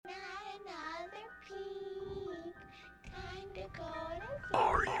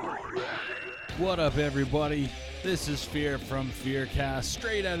What up, everybody? This is Fear from Fearcast,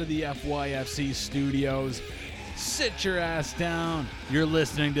 straight out of the FYFC studios. Sit your ass down. You're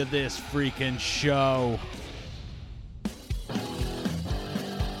listening to this freaking show.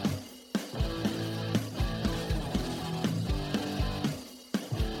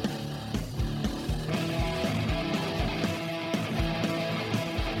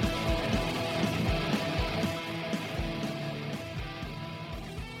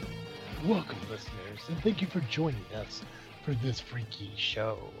 Welcome, listeners, and thank you for joining us for this freaky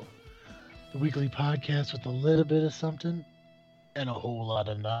show. The weekly podcast with a little bit of something and a whole lot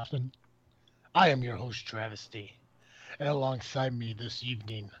of nothing. I am your host, Travesty, and alongside me this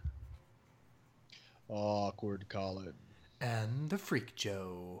evening, Awkward Colin. And the Freak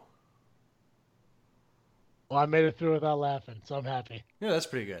Joe. well, I made it through without laughing, so I'm happy. Yeah, that's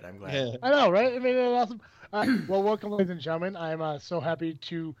pretty good. I'm glad. Yeah. I know, right? I mean, that's awesome. Well, welcome, ladies and gentlemen. I'm so happy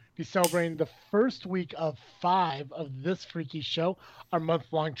to be celebrating the first week of 5 of this freaky show, our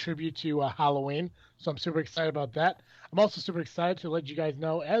month-long tribute to Halloween. So I'm super excited about that. I'm also super excited to let you guys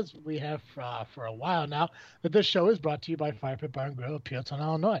know, as we have for a while now, that this show is brought to you by Fire Pit Bar and Grill of Peeltown,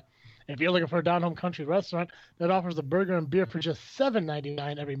 Illinois. If you're looking for a down-home country restaurant that offers a burger and beer for just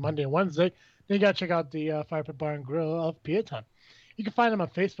 $7.99 every Monday and Wednesday, then you got to check out the Fire Pit Bar and Grill of Peeltown. You can find them on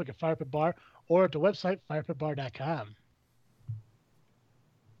Facebook at Fire Pit Bar or at the website firepitbar.com.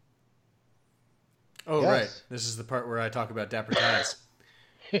 Oh, Yes. right. This is the part where I talk about Dapper Ties.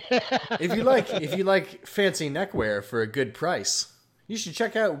 If you like fancy neckwear for a good price, you should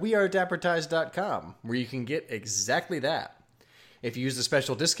check out wearedapperties.com, where you can get exactly that. If you use the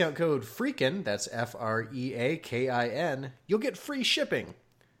special discount code FREAKIN, that's FREAKIN, you'll get free shipping.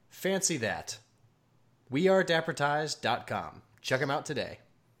 Fancy that. wearedapperties.com. Check them out today.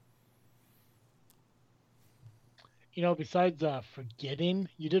 You know, besides forgetting,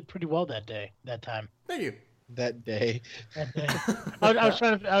 you did pretty well that time. Thank you. That day. I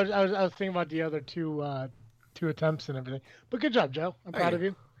was thinking about the other two attempts and everything. But good job, Joe. I'm proud of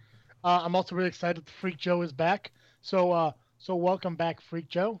you. I'm also really excited that the Freak Joe is back. So welcome back, Freak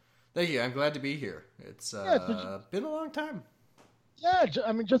Joe. Thank you. I'm glad to be here. It's been a long time. Yeah,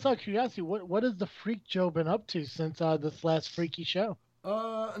 I mean, just out of curiosity, what has the Freak Joe been up to since this last freaky show?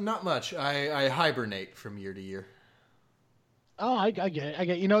 Not much. I hibernate from year to year. Oh, I get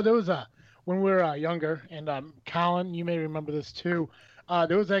it. You know, there was when we were younger, and Colin, you may remember this too.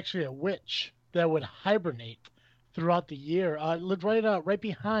 There was actually a witch that would hibernate throughout the year. Lived right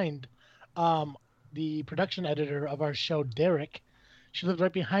behind the production editor of our show, Derek. She lived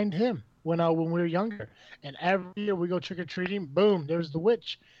right behind him when we were younger. And every year we go trick or treating, boom, there's the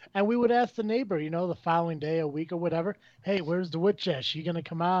witch. And we would ask the neighbor, you know, the following day, a week or whatever, hey, where's the witch at? She gonna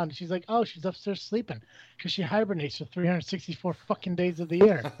come out? And she's like, oh, she's upstairs sleeping because she hibernates for 364 fucking days of the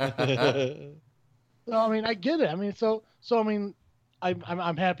year. So I mean, I get it. I mean, so I mean,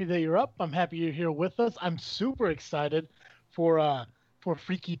 I'm happy that you're up. I'm happy you're here with us. I'm super excited for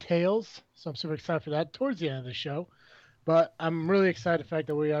Freaky Tales. So I'm super excited for that towards the end of the show. But I'm really excited the fact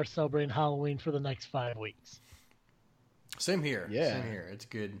that we are celebrating Halloween for the next 5 weeks. Same here. Yeah. Same here. It's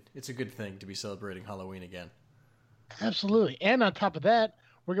good. It's a good thing to be celebrating Halloween again. Absolutely. And on top of that,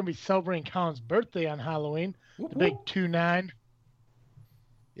 we're going to be celebrating Colin's birthday on Halloween. Whoop, The big whoop. 2-9.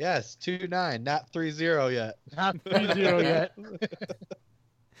 Yes, 2-9, not 3-0 yet. Not 3-0 yet.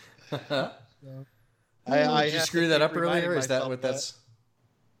 Did you screw that up earlier? Is that what that's?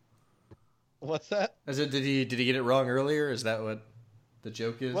 What's that? Is it? Did he get it wrong earlier? Is that what the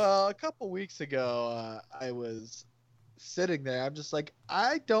joke is? Well, a couple weeks ago, I was sitting there. I'm just like,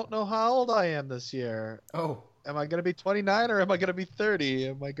 I don't know how old I am this year. Oh. Am I going to be 29 or am I going to be 30?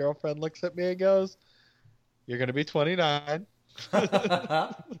 And my girlfriend looks at me and goes, you're going to be 29.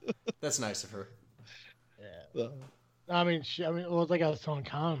 That's nice of her. So, I mean, well, like I was telling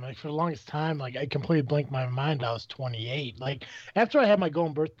Colin, like for the longest time, like I completely blanked my mind. I was 28. Like after I had my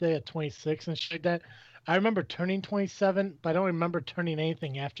golden birthday at 26 and shit like that, I remember turning 27, but I don't remember turning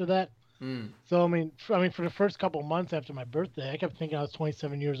anything after that. Mm. So I mean, for the first couple of months after my birthday, I kept thinking I was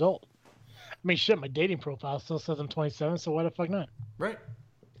 27 years old. I mean, shit, my dating profile still says I'm 27, so why the fuck not? Right.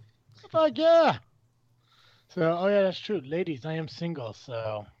 Fuck yeah. So, oh yeah, that's true. Ladies, I am single,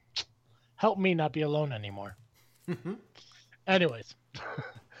 so help me not be alone anymore. Anyways, so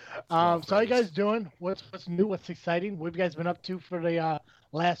how you guys doing? What's new? What's exciting? What have you guys been up to for the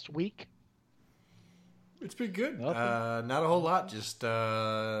last week? It's been good. Nothing. Not a whole lot. Just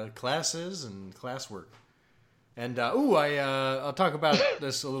classes and classwork. And I'll talk about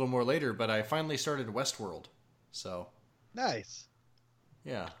this a little more later. But I finally started Westworld. So nice.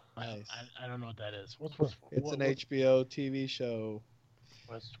 yeah. Nice. I don't know what that is. What's It's an HBO TV show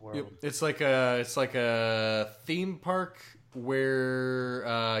Westworld. Yep. It's like a theme park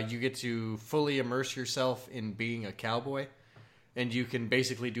where you get to fully immerse yourself in being a cowboy, and you can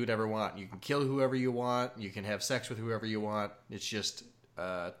basically do whatever you want. You can kill whoever you want. You can have sex with whoever you want. It's just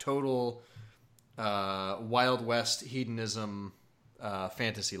total Wild West hedonism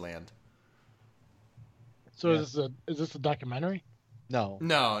fantasy land. So is this a documentary? No.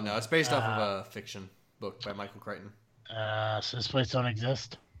 No, it's based off of a fiction book by Michael Crichton. So this place don't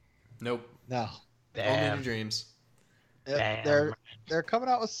exist? Nope. No. Only in Damn. your dreams. Damn. They're coming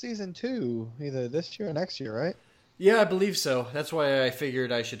out with season 2 either this year or next year, right? Yeah, I believe so. That's why I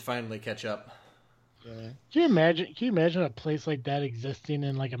figured I should finally catch up. Yeah. Can you imagine a place like that existing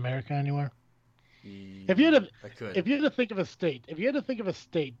in like America anywhere? If you had I could. If you had to think of a state,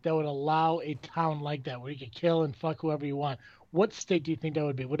 that would allow a town like that where you could kill and fuck whoever you want, what state do you think that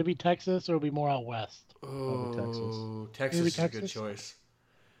would be? Would it be Texas or would it be more out west? Oh, Texas. Texas Maybe is a good Texas? choice.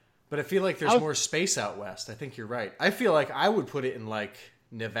 But I feel like there's more space out west. I think you're right. I feel like I would put it in like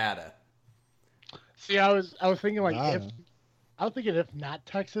Nevada. See, I was thinking like Wow. if not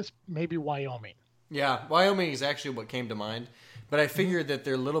Texas, maybe Wyoming. Yeah, Wyoming is actually what came to mind. But I figured that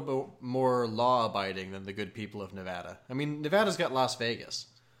they're a little bit more law-abiding than the good people of Nevada. I mean, Nevada's got Las Vegas.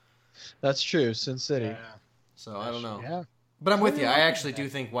 That's true, Sin City. So I don't know. Yeah. But I'm with you. Yeah, I I actually do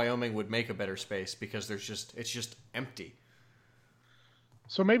think Wyoming would make a better space because it's just empty.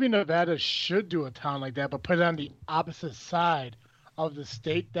 So maybe Nevada should do a town like that, but put it on the opposite side of the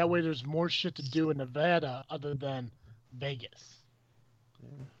state. That way, there's more shit to do in Nevada other than Vegas.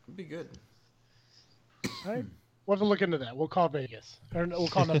 It'd be good. All right. We'll have to look into that. We'll call Vegas. Or we'll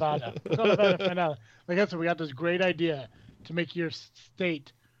call Nevada. We'll call Nevada and find out. Like I said, we got this great idea to make your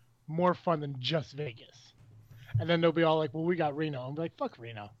state more fun than just Vegas. And then they'll be all like, well, we got Reno. I'm like, fuck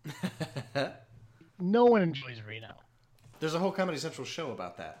Reno. No one enjoys Reno. There's a whole Comedy Central show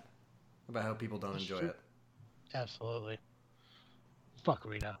about that. About how people don't enjoy it. Absolutely. Fuck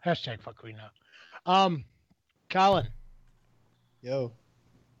Reno. Hashtag fuck Reno. Colin, Yo.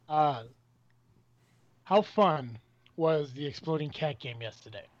 how fun was the Exploding Cat game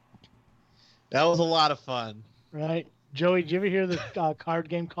yesterday? That was a lot of fun. Right? Joey, did you ever hear this card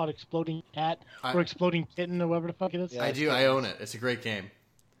game called Exploding Cat I- or Exploding Kitten or whatever the fuck it is? Yeah. I do. I own it. It's a great game.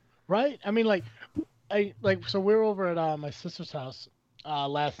 Right? I mean, so we were over at my sister's house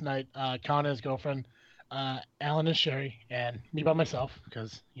last night. Colin and his girlfriend, Alan and Sherry, and me by myself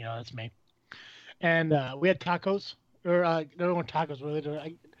because that's me. And we had tacos, or they weren't tacos.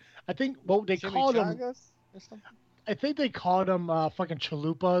 Really, I think what they called them. Chimichangas or something? I think they called them fucking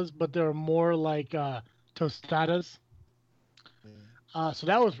chalupas, but they're more like tostadas. So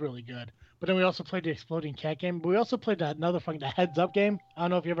that was really good. But then we also played the Exploding Cat game. But we also played the Heads Up game. I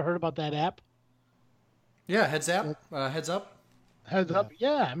don't know if you ever heard about that app. Yeah, heads up. Heads up. Heads Up,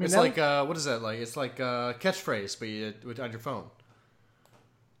 yeah. I mean, It's like what is that like? It's like catchphrase, but on your phone.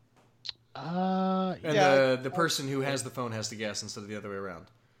 And yeah. the person who has the phone has to guess instead of the other way around.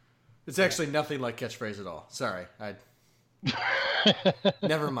 It's actually nothing like catchphrase at all. Sorry,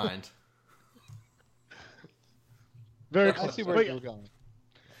 never mind. Very I close. see where But you were going.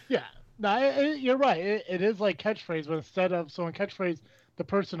 yeah, no, you're right. It is like catchphrase, but instead of in catchphrase, the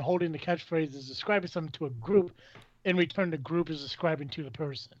person holding the catchphrase is describing something to a group. In return, the group is describing to the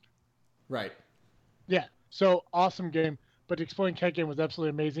person. Right. Yeah. So awesome game, but the Exploding Cat game was absolutely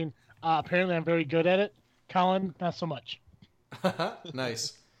amazing. Apparently, I'm very good at it. Colin, not so much.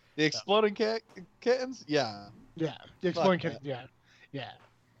 Nice. The exploding kittens? Yeah. Yeah, the Exploding Fuck Cat. Yeah. Yeah,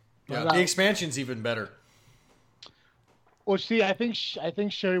 But, the expansion's even better. well, see, I think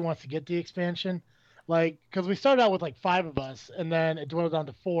Sherry wants to get the expansion, because we started out with 5 of us, and then it dwindled down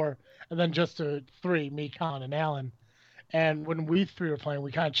to 4, and then just to 3, me, Colin, and Alan. And when we 3 were playing,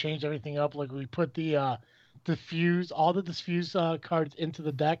 we kind of changed everything up. Like we put the all the diffuse cards into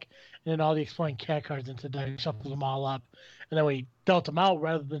the deck, and then all the Exploding Cat cards into the deck, shuffled them all up, and then we dealt them out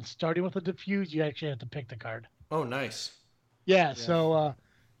rather than starting with a diffuse. You actually have to pick the card. Oh, nice. Yeah. So,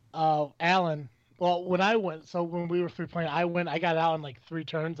 Alan. Well, when we were 3 playing, I got out in 3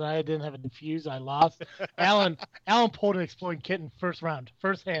 turns, and I didn't have a diffuse. I lost. Alan pulled an Exploding Kitten first round,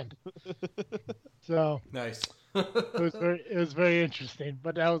 first hand. So Nice. it was very interesting,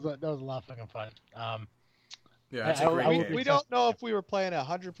 but that was a lot of fucking fun. Yeah, it's a I great would game. be- We don't know if we were playing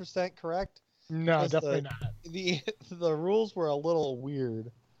 100% correct. No, That's definitely not. The rules were a little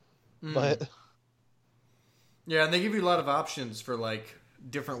weird, Mm. but Yeah, and they give you a lot of options for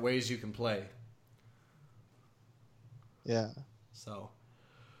different ways you can play. yeah. So,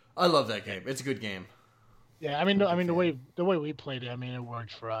 I love that game. It's a good game. Yeah, I mean the way we played it, it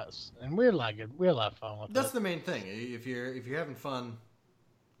worked for us, and we had a lot of fun with That's it. the main thing. If you're having fun,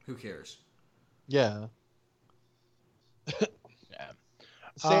 Who cares? Yeah.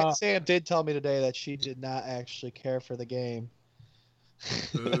 Yeah. Sam did tell me today that she did not actually care for the game.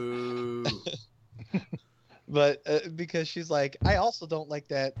 Boo. But because she's like, I also don't like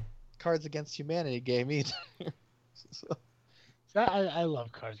that Cards Against Humanity game either. So, I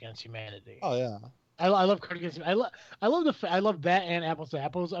love Cards Against Humanity. oh yeah. I love Cards Against Humanity. I love that and Apples to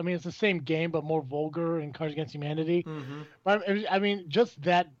Apples. I mean, it's the same game but more vulgar in Cards Against Humanity. Mm-hmm. But I mean, just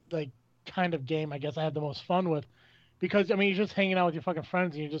that like kind of game, I guess I had the most fun with, because I mean, you're just hanging out with your fucking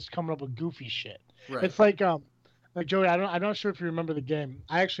friends and you're just coming up with goofy shit. Right. It's like Joey, I'm not sure if you remember the game.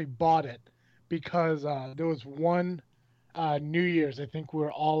 I actually bought it because there was one New Year's. I think we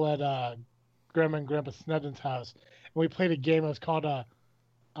were all at Grandma and Grandpa Snedden's house, and we played a game. It was called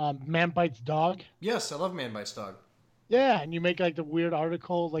Man Bites Dog. Yes, I love Man Bites Dog. Yeah, and you make like the weird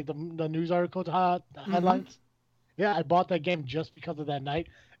articles, like the news articles, headlines. Yeah, I bought that game just because of that night.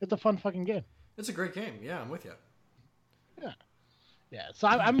 It's a fun fucking game. It's a great game. Yeah, I'm with you. Yeah, so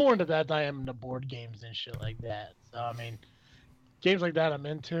I'm more into that than I am into board games and shit like that. So I mean, games like that I'm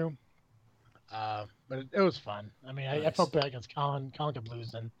into. But it was fun. I mean, I Nice. felt bad against Colin. Colin kept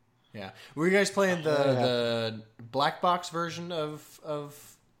losing. Yeah. Were you guys playing the black box version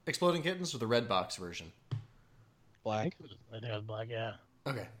of Exploding Kittens or the red box version? Black. I think it was black. Yeah.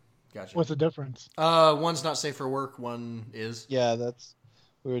 Okay, gotcha. What's the difference? One's not safe for work. One is. Yeah,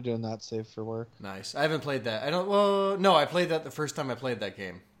 we were doing Not Safe for Work. Nice. I haven't played that. No, I played that the first time I played that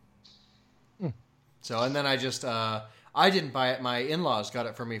game. So, and then I just, I didn't buy it. My in-laws got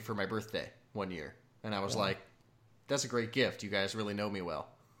it for me for my birthday one year. And I was like, that's a great gift. You guys really know me well.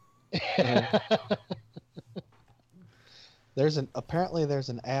 Apparently there's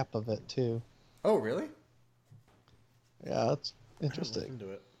an app of it too. Oh, really? Yeah, that's Look interesting. into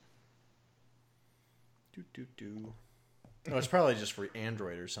it. Oh, it's probably just for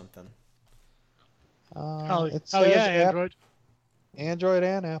Android or something. It Oh yeah, says Android. Android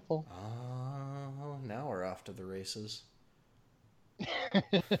and Apple. Oh, now we're off to the races.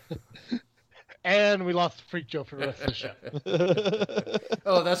 And we lost Freak Joe for the rest of the show.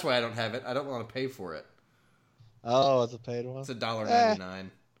 Oh, that's why I don't have it. I don't want to pay for it. Oh, it's a paid one. It's $1.99.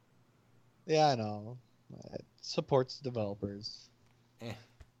 Yeah, I know. It supports developers.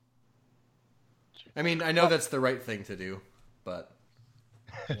 I mean, I know that's the right thing to do, but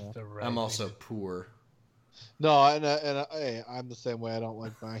The right I'm also thing. poor. No, hey, I'm the same way. I don't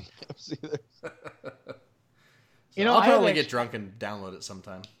like buying apps either. You know, I'll I probably had get drunk and download it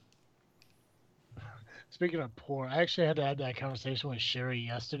sometime. Speaking of poor, I actually had to have that conversation with Sherry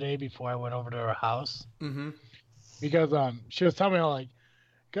yesterday before I went over to her house, Mm-hmm. because she was telling me like,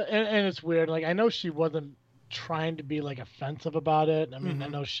 and it's weird. Like I know she wasn't trying to be like offensive about it. I mean, I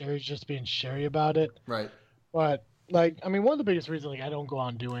know Sherry's just being Sherry about it. Right. But like, I mean, one of the biggest reasons like I don't go out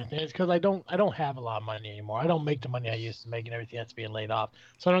and do anything is because I don't have a lot of money anymore. I don't make the money I used to make, and everything that's being laid off.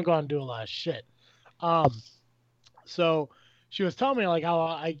 So I don't go out and do a lot of shit. So she was telling me like how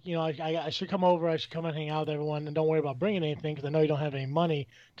I should come over. I should come and hang out with everyone, and don't worry about bringing anything because I know you don't have any money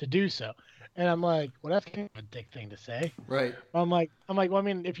to do so. And I'm like, well, that's kind of a dick thing to say. Right. I'm like, well, I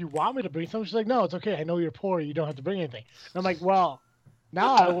mean, if you want me to bring something, she's like, no, it's okay. I know you're poor. You don't have to bring anything. And I'm like, well,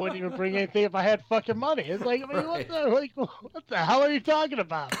 now I wouldn't even bring anything if I had fucking money. It's like, I mean, Right. what the hell are you talking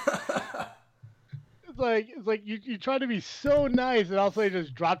about? It's like you try to be so nice, and also you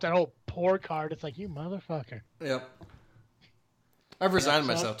just drop that whole poor card. It's like, you motherfucker. Yep. I've resigned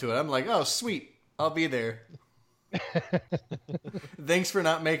so- myself to it. I'm like, oh, sweet. I'll be there. Thanks for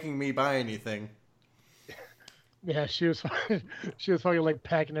not making me buy anything. Yeah, she was fucking like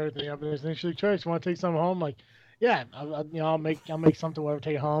packing everything up and everything. She's like, Trace, you want to take something home? Like, yeah, I'll make something, whatever,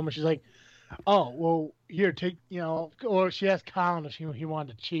 take it home. And she's like, oh, well, here, take, or she asked Colin if he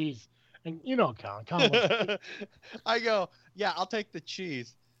wanted cheese. And Colin was, I go, yeah, I'll take the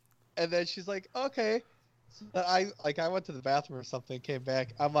cheese. And then she's like, okay. So I went to the bathroom or something, came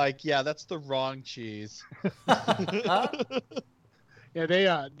back. I'm like, yeah, that's the wrong cheese. yeah,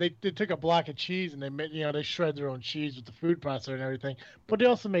 they took a block of cheese and they made, they shred their own cheese with the food processor and everything. But they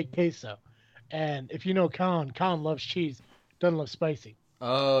also make queso. And if you know Colin loves cheese, doesn't love spicy.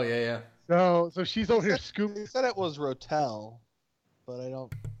 Oh, yeah. So she's over here scooping. They said it was Rotel, but I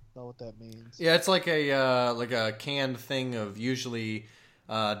don't know what that means. Yeah, it's like a canned thing of usually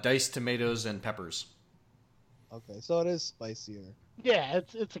diced tomatoes and peppers. Okay, so it is spicier. Yeah,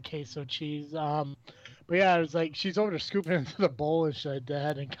 it's a queso cheese. But yeah, it was like she's over there scooping into the bowl and shit like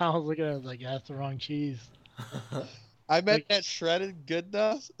that, and Colin's looking at it like, yeah, that's the wrong cheese. I meant that shredded good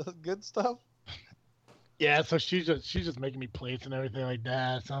stuff. Yeah, so she's just making me plates and everything like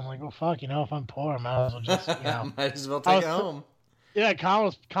that. So I'm like, well, fuck, if I'm poor, I might as well just, Might as well take it home. Yeah,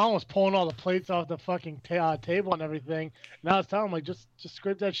 Colin was pulling all the plates off the fucking table and everything. And I was telling him, like, just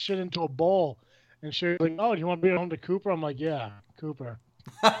scrape that shit into a bowl. And she was like, "Oh, do you want to be home to Cooper?" I'm like, "Yeah, Cooper."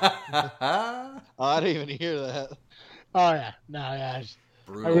 Oh, I didn't even hear that. Oh yeah, no, yeah.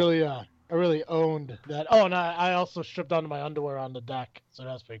 Brutal. I really owned that. Oh, and I also stripped onto my underwear on the deck, so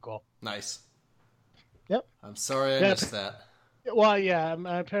that's pretty cool. Nice. Yep. I'm sorry I Yeah. missed that. Well, yeah.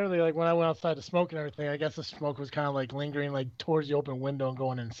 Apparently, like when I went outside to smoke and everything, I guess the smoke was kind of like lingering like towards the open window and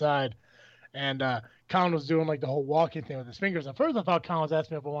going inside. And Colin was doing like the whole walking thing with his fingers. At first, I thought Colin was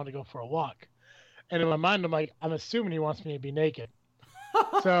asking me if I wanted to go for a walk. And in my mind, I'm like, I'm assuming he wants me to be naked.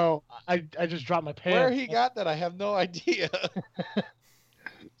 So I just dropped my pants. Where he got that, I have no idea.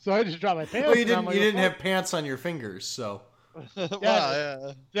 So I just dropped my pants. Well, you and I'm didn't. like, You didn't "Oh." have pants on your fingers, so.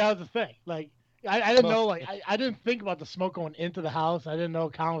 Yeah. That was the thing. Like, I didn't know. Like, I didn't think about the smoke going into the house. I didn't know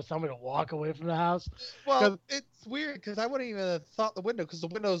Colin was telling me to walk away from the house. Well, it's weird because I wouldn't even have thought the window because the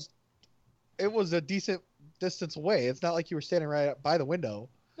windows, it was a decent distance away. It's not like you were standing right up by the window.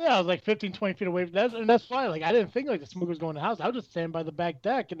 Yeah, I was like 15, 20 feet away. And that's fine. Like, I didn't think like the smoke was going in the house. I was just standing by the back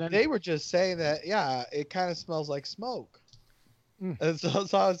deck, and then They were just saying that, yeah, it kind of smells like smoke. Mm. And so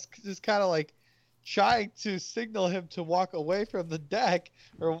I was just kind of like trying to signal him to walk away from the deck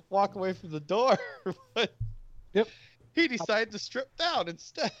or walk away from the door. But Yep. he decided to strip down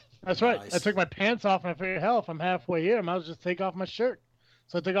instead. that's right. Nice. I took my pants off, and I figured, hell, if I'm halfway here, I might as well just take off my shirt.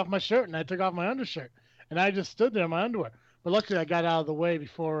 So I took off my shirt, and I took off my undershirt, and I just stood there in my underwear. But luckily, I got out of the way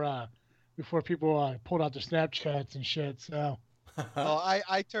before people pulled out their Snapchats and shit. So Oh,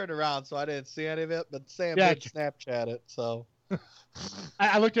 I turned around, so I didn't see any of it, but Sam Yeah. did Snapchat it, so.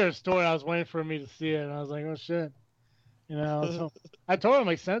 I looked at her story. I was waiting for me to see it, and I was like, oh shit. You know, so I told him,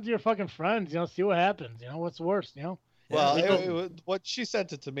 like, send it to your fucking friends. You know, see what happens. You know, what's worse? You know. Well, Yeah. it was, what she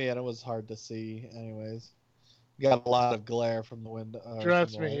sent it to me, and it was hard to see, anyways. You got a lot of glare from the window.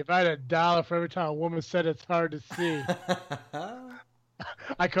 Trust from the me, light. if I had $1 for every time a woman said it's hard to see,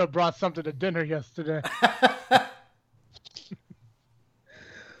 I could have brought something to dinner yesterday.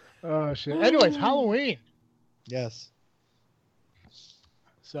 Oh shit. Anyways, Halloween. Yes.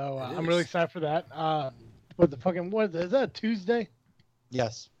 So It I'm really is. excited for that. But the fucking what is that, Tuesday?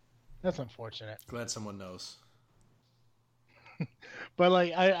 Yes. That's unfortunate. Glad someone knows. But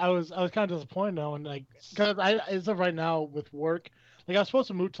like I was kind of disappointed though, and like because as of right now with work, like I was supposed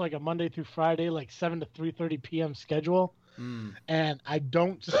to move to like a Monday through Friday, like 7 to 3:30 p.m. schedule, Mm. and I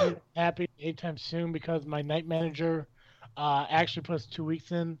don't see it happening anytime soon because my night manager actually put us 2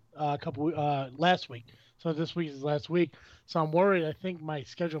 weeks in last week. So this week is last week. So I'm worried. I think my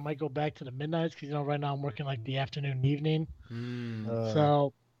schedule might go back to the midnights because right now I'm working like the afternoon, evening. Mm.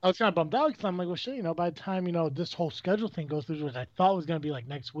 So I was kind of bummed out because I'm like, well, shit, by the time, this whole schedule thing goes through, which I thought was going to be like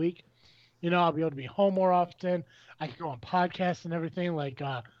next week, I'll be able to be home more often. I can go on podcasts and everything. Like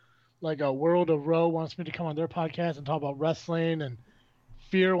World of Row wants me to come on their podcast and talk about wrestling, and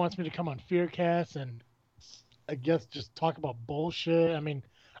Fear wants me to come on Fearcast and I guess just talk about bullshit. I mean,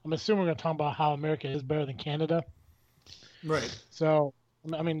 I'm assuming we're going to talk about how America is better than Canada. Right. So,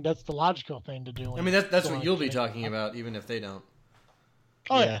 I mean, that's the logical thing to do. I mean, that's go what on you'll be shit. talking about, even if they don't.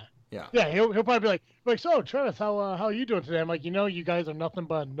 Oh, Yeah. yeah. Yeah. Yeah, he'll probably be like, so Travis, how are you doing today? I'm like, you guys are nothing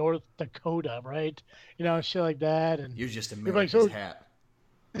but North Dakota, right? Shit like that. And You're just like, America's so- hat.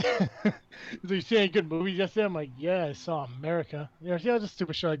 so you see any good movies yesterday? I'm like, yeah, I saw America. Just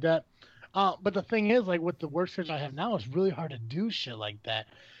stupid shit like that. But the thing is, like, with the work schedule I have now, it's really hard to do shit like that.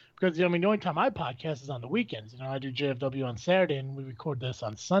 Because, the only time I podcast is on the weekends. I do JFW on Saturday, and we record this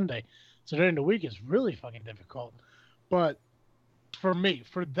on Sunday. So during the week, it's really fucking difficult. But for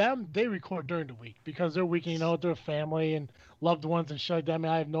them, they record during the week because they're weekend, with their family and loved ones and shit like that. I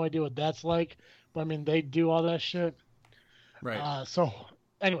mean, I have no idea what that's like. But, I mean, they do all that shit. Right. So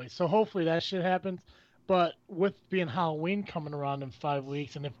hopefully that shit happens. But with being Halloween coming around in 5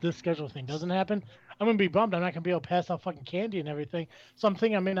 weeks, and if this schedule thing doesn't happen, I'm gonna be bummed. I'm not gonna be able to pass out fucking candy and everything. So I'm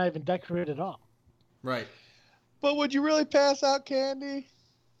thinking I may not even decorate at all. Right. But would you really pass out candy?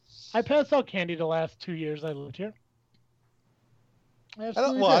 I passed out candy the last 2 years I lived here. I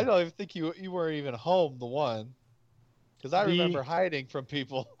don't even think you were even home the one. Because I The- remember hiding from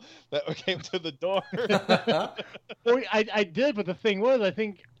people that came to the door. Well, I did, but the thing was, I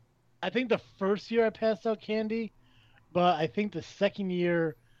think the first year I passed out candy, but I think the second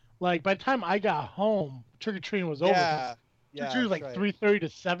year, like by the time I got home, trick or treating was over. yeah. Trick or Yeah. treating was like that's 3:30 to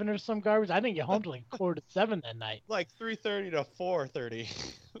 7 or some garbage. I didn't get home till like 4 to 7 that night. Like 3:30 to 4:30.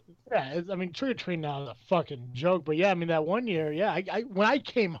 Yeah, I mean, trick or treating now is a fucking joke. But yeah, I mean, that one year, yeah, when I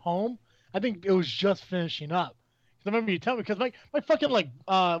came home, I think it was just finishing up. I remember you telling me because my fucking like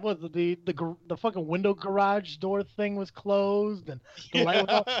what was it, the fucking window garage door thing was closed and the light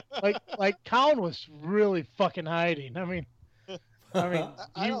was off. Like Colin was really fucking hiding. I mean,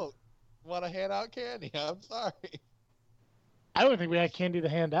 I don't want to hand out candy. I'm sorry. I don't think we had candy to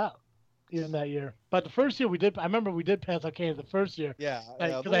hand out even that year. But the first year we did. I remember we did pass out candy the first year. Yeah,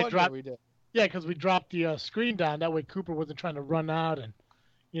 Like, the 'cause I one dropped- year we did. Yeah, because we dropped the screen down. That way Cooper wasn't trying to run out and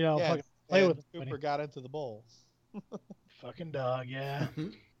fucking play and with Cooper got into the bowl. fucking dog. Yeah,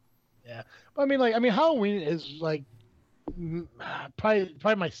 yeah. But I mean, Halloween is like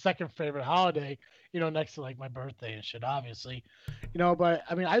probably my second favorite holiday. Next to like my birthday and shit, obviously. But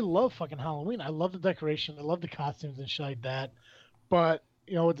I mean, I love fucking Halloween. I love the decoration. I love the costumes and shit like that. But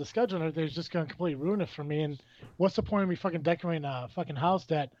with the schedule and everything, it's just gonna completely ruin it for me. And what's the point of me fucking decorating a fucking house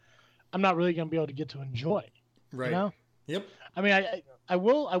that I'm not really gonna be able to get to enjoy? Right. Yep. I mean, I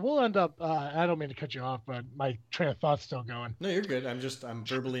will end up. I don't mean to cut you off, but my train of thought's still going. No, you're good. I'm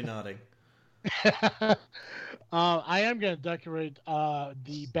verbally nodding. I am gonna decorate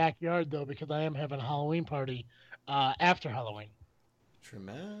the backyard though because I am having a Halloween party after Halloween.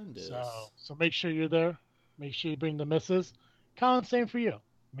 Tremendous. So make sure you're there. Make sure you bring the missus. Colin, same for you.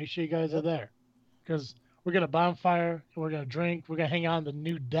 Make sure you guys are there because we're gonna bonfire. We're gonna drink. We're gonna hang on the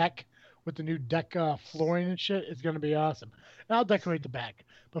new deck with the new deck flooring and shit. It's gonna be awesome. And I'll decorate the back,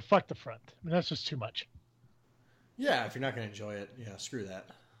 but fuck the front. I mean, that's just too much. Yeah, if you're not gonna enjoy it, yeah, screw that.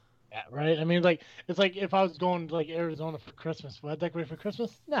 Yeah, right. I mean, it's like if I was going to like Arizona for Christmas, would I decorate for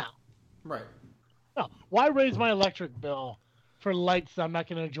Christmas? No. Right. No. Why raise my electric bill for lights I'm not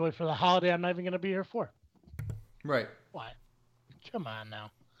going to enjoy for the holiday I'm not even going to be here for? Right. Why? Come on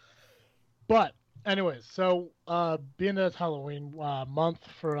now. But anyways, so being that it's Halloween month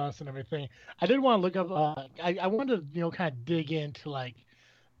for us and everything, I did want to look up. I wanted to kind of dig into like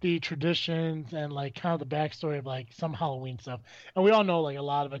the traditions and like kind of the backstory of like some Halloween stuff. And we all know like a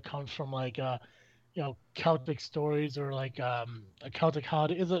lot of it comes from like Celtic stories or like a Celtic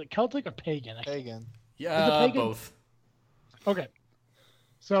holiday. Is it Celtic or pagan? Pagan. Yeah, pagan? both. Okay.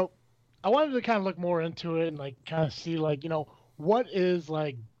 So I wanted to kind of look more into it and like kind of see like, what is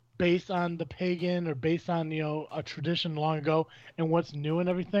like based on the pagan or based on, a tradition long ago and what's new and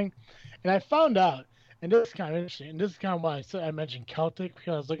everything. And I found out, and this is kind of interesting, and this is kind of why I mentioned Celtic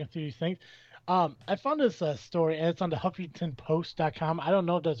because I was looking through these things. I found this story, and it's on the HuffingtonPost.com. I don't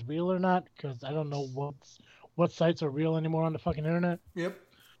know if that's real or not because I don't know what sites are real anymore on the fucking internet. Yep.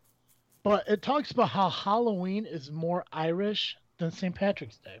 But it talks about how Halloween is more Irish than St.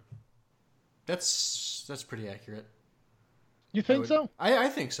 Patrick's Day. That's pretty accurate. You think so? I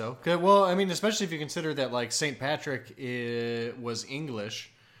think so. Well, I mean, especially if you consider that like St. Patrick was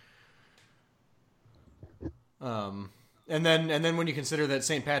English. And then when you consider that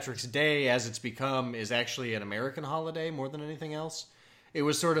St. Patrick's Day, as it's become, is actually an American holiday more than anything else, it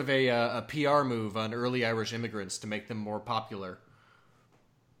was sort of a PR move on early Irish immigrants to make them more popular.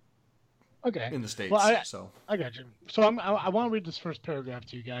 Okay. In the States. Well, I got you. So I want to read this first paragraph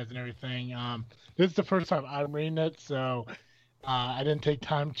to you guys and everything. This is the first time I'm reading it, so I didn't take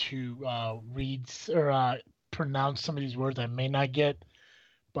time to read or pronounce some of these words I may not get.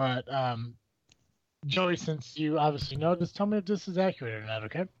 But Joey, since you obviously know this, tell me if this is accurate or not,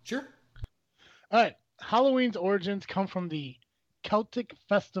 okay? Sure. All right. Halloween's origins come from the Celtic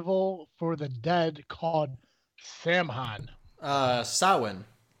festival for the dead called Samhain. Samhain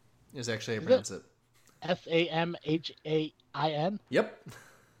is actually how you pronounce it. Samhain? Yep.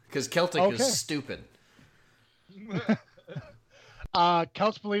 Because Celtic is stupid.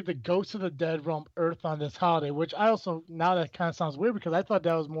 Celts believe the ghosts of the dead roam Earth on this holiday, which I also, now that kind of sounds weird because I thought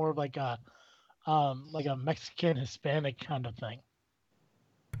that was more of like a Mexican Hispanic kind of thing.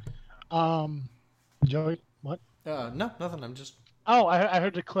 Joey, what? No, nothing. I'm just. Oh, I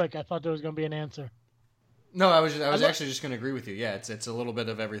heard the click. I thought there was going to be an answer. No, I was actually just going to agree with you. Yeah, it's a little bit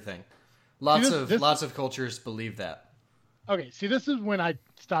of everything. Lots of cultures believe that. Okay, see, this is when I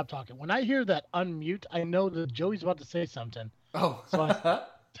stop talking. When I hear that unmute, I know that Joey's about to say something. Oh, so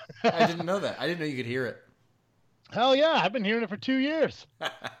I didn't know that. I didn't know you could hear it. Hell yeah, I've been hearing it for 2 years.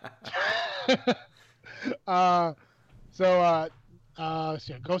 So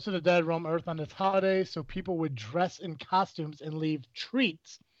Ghosts of the Dead roam Earth on this holiday, so people would dress in costumes and leave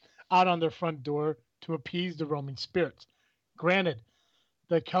treats out on their front door to appease the roaming spirits. Granted,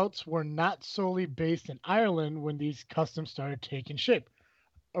 the Celts were not solely based in Ireland when these customs started taking shape.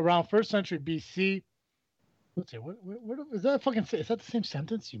 Around 1st century BC, let's see, what is that fucking? Is that the same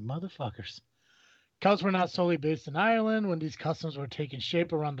sentence? You motherfuckers. Celts were not solely based in Ireland when these customs were taking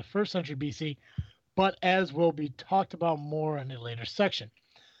shape around the 1st century BC, but as will be talked about more in a later section.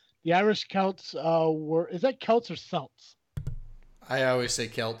 The Irish Celts were. Is that Celts or Celts? I always say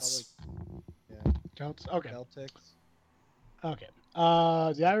Celts. Yeah, Celts. Okay. Celtics. Okay.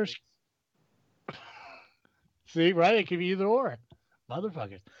 The Irish. See, right? It could be either or.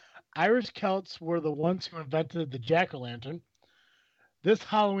 Motherfuckers. Irish Celts were the ones who invented the jack-o'-lantern. This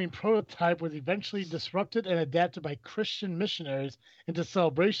Halloween prototype was eventually disrupted and adapted by Christian missionaries into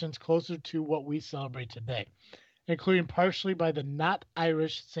celebrations closer to what we celebrate today, including partially by the not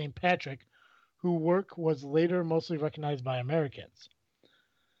Irish St. Patrick, whose work was later mostly recognized by Americans.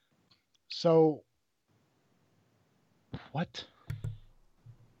 So, what?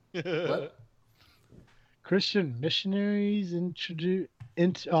 What? Christian missionaries introduced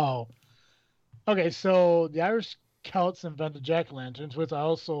into okay, so the Irish Celts invented jack-o'-lanterns, which I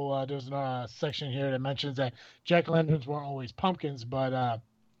also there's a section here that mentions that jack-o'-lanterns weren't always pumpkins, but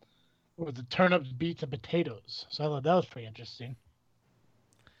it was the turnips, beets, and potatoes. So I thought that was pretty interesting.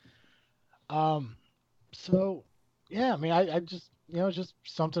 So yeah, I mean, I just just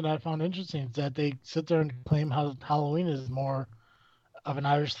something I found interesting is that they sit there and claim how Halloween is more of an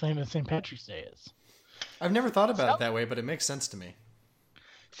Irish thing than St. Patrick's Day is. I've never thought about it that way, but it makes sense to me.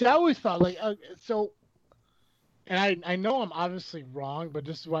 See, I always thought and I know I'm obviously wrong, but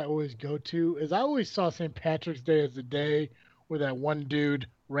this is what I always go to, is I always saw St. Patrick's Day as the day where that one dude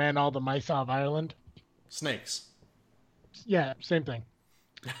ran all the mice out of Ireland. Snakes. Yeah, same thing.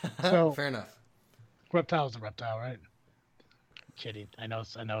 So Fair enough. reptile's a reptile, right? Kidding. I know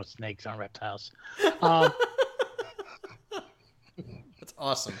snakes aren't reptiles. That's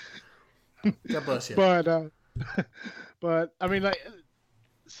awesome. God bless you. But I mean,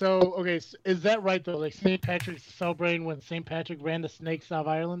 so okay, so is that right though? Like St. Patrick's celebrating when St. Patrick ran the snakes out of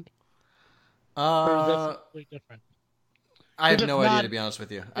Ireland, or is that something different? I have no idea, to be honest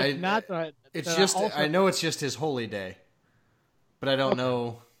with you. I know it's just his holy day, but I don't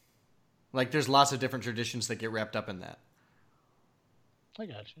know. Like, there's lots of different traditions that get wrapped up in that. I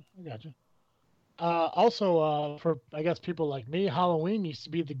got you. Also, for I guess people like me, Halloween used to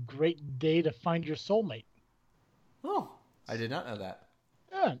be the great day to find your soulmate. Oh, I did not know that.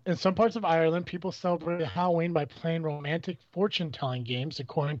 Yeah, in some parts of Ireland, people celebrate Halloween by playing romantic fortune-telling games,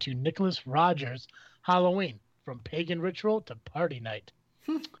 according to Nicholas Rogers' Halloween, from pagan ritual to party night.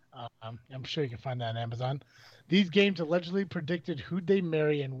 I'm sure you can find that on Amazon. These games allegedly predicted who they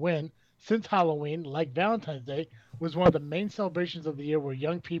marry and when, since Halloween, like Valentine's Day, was one of the main celebrations of the year where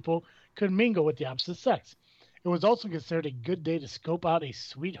young people could mingle with the opposite sex. It was also considered a good day to scope out a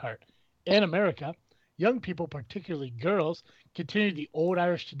sweetheart. In America, young people, particularly girls, continued the old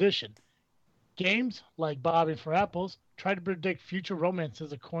Irish tradition. Games like Bobbing for Apples try to predict future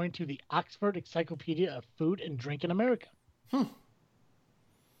romances according to the Oxford Encyclopedia of Food and Drink in America.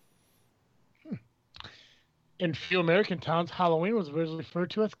 In few American towns, Halloween was originally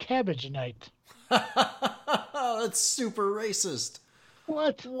referred to as Cabbage Night. That's super racist.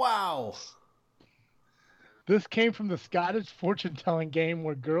 What? Wow. This came from the Scottish fortune-telling game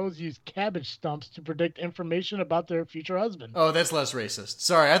where girls used cabbage stumps to predict information about their future husband. Oh, that's less racist.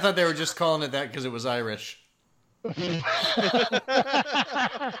 Sorry, I thought they were just calling it that because it was Irish.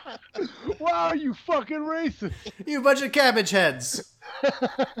 Wow, you fucking racist. You bunch of cabbage heads.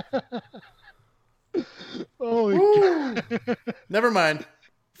 Holy God. Never mind.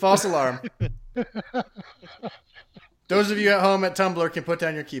 False alarm. Those of you at home at Tumblr can put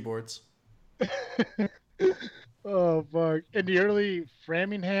down your keyboards. Oh, fuck. In the early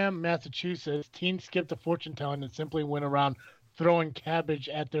Framingham, Massachusetts, teens skipped the fortune telling and simply went around throwing cabbage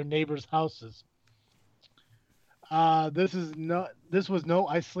at their neighbors' houses. This was no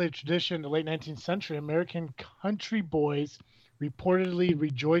isolated tradition in the late 19th century. American country boys reportedly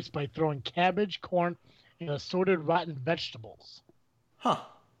rejoiced by throwing cabbage, corn, and assorted rotten vegetables. Huh.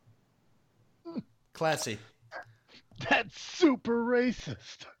 Classy. That's super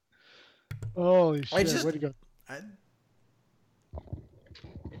racist. Holy shit! Where'd you go?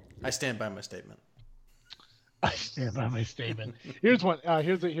 I stand by my statement. I stand by my statement. Here's one.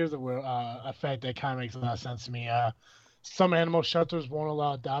 Here's a fact that kind of makes a lot of sense to me. Some animal shelters won't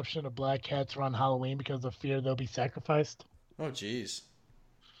allow adoption of black cats around Halloween because of fear they'll be sacrificed. Oh, jeez.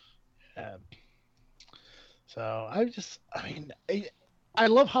 So I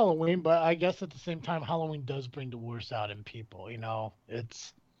love Halloween, but I guess at the same time, Halloween does bring the worst out in people. You know,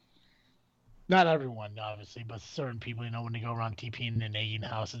 it's not everyone, obviously, but certain people. You know, when they go around TPing and eating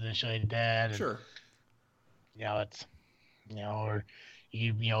houses and shit like that. And, Sure. You know, it's or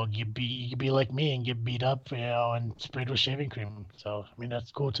you could be like me and get beat up, and sprayed with shaving cream. So I mean,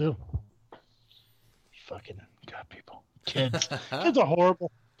 that's cool too. Fucking God, people, kids are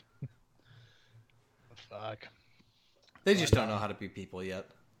horrible. Fuck. They just don't know how to be people yet.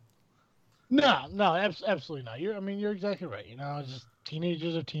 No, absolutely not. You're exactly right. Just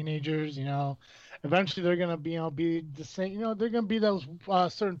teenagers are teenagers. Eventually they're gonna be the same. They're gonna be those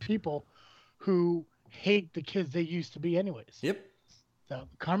certain people who hate the kids they used to be, anyways. Yep. So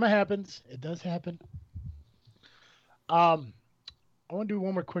karma happens. It does happen. I want to do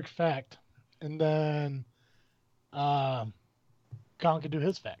one more quick fact, and then Colin can do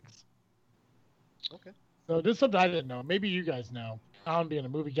his facts. Okay. So this is something I didn't know. Maybe you guys know. Colin being a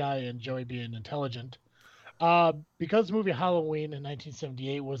movie guy and Joey being intelligent. Because the movie Halloween in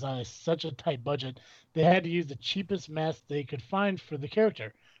 1978 was on such a tight budget, they had to use the cheapest mask they could find for the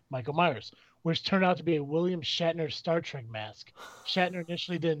character, Michael Myers, which turned out to be a William Shatner Star Trek mask. Shatner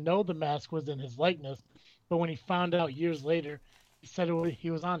initially didn't know the mask was in his likeness, but when he found out years later, he said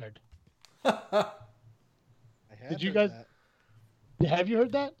he was honored. I have Did you heard guys- that. Have you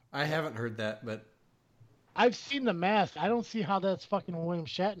heard that? I haven't heard that, but I've seen the mask. I don't see how that's fucking William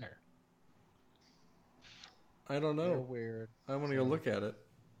Shatner. I don't They're know. weird. I want to go look at it.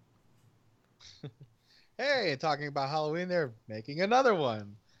 Hey, talking about Halloween, they're making another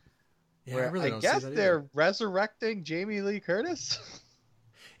one. Yeah, where I really don't guess see that they're either. resurrecting Jamie Lee Curtis.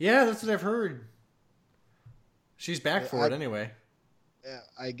 Yeah, that's what I've heard. She's back Yeah, for it anyway. Yeah,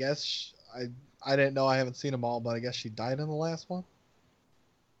 I guess I didn't know. I haven't seen them all, but I guess she died in the last one.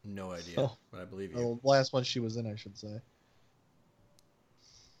 No idea, Oh. but I believe The you. last one she was in, I should say.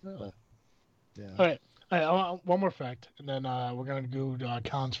 Oh. Yeah. All right. I want one more fact, and then we're going to go to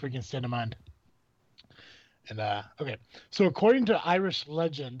Colin's freaking state of mind. And okay, so according to Irish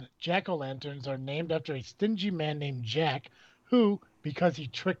legend, jack-o'-lanterns are named after a stingy man named Jack, who, because he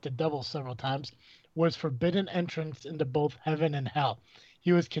tricked the devil several times, was forbidden entrance into both heaven and hell.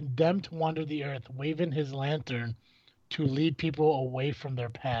 He was condemned to wander the earth, waving his lantern to lead people away from their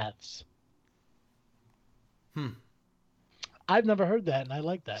paths. I've never heard that, and I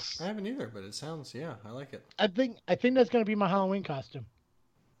like that. I haven't either, but it sounds, yeah, I like it. I think that's going to be my Halloween costume.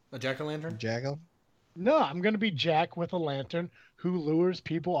 A jack-o'-lantern? Jackal. No, I'm going to be Jack with a lantern who lures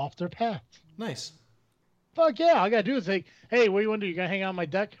people off their path. Nice. Fuck yeah, all I got to do is say, hey, what do you want to do? You going to hang out on my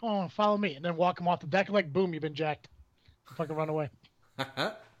deck? Oh, follow me. And then walk them off the deck like, boom, you've been jacked. Fucking run away.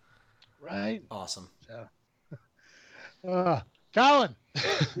 Right? Awesome. Colin,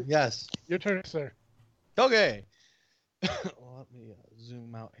 Yes. your turn, sir. Okay. Let me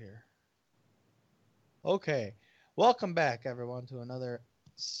zoom out here. Okay. Welcome back, everyone, to another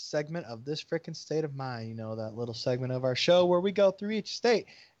segment of This Frickin' State of Mind. You know, that little segment of our show where we go through each state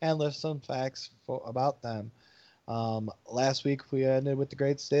and list some facts about them. Last week, we ended with the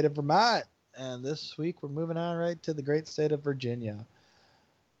great state of Vermont. And this week, we're moving on right to the great state of Virginia.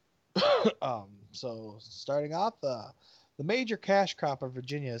 So, starting off, the major cash crop of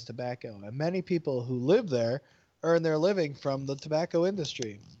Virginia is tobacco. And many people who live there earn their living from the tobacco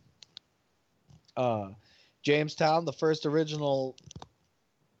industry. Jamestown, the first of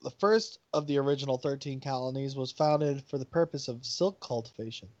the original 13 colonies, was founded for the purpose of silk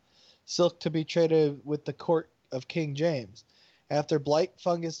cultivation. Silk to be traded with the court of King James. After blight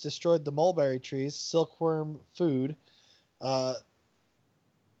fungus destroyed the mulberry trees, silkworm food,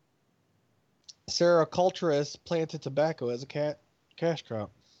 sericulturists planted tobacco as a cash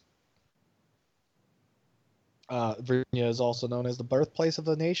crop. Virginia is also known as the birthplace of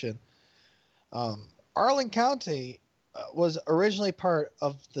the nation. Arlen County was originally part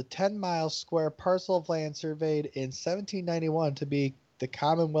of the 10-mile square parcel of land surveyed in 1791 to be the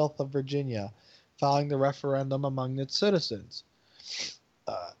Commonwealth of Virginia, following the referendum among its citizens.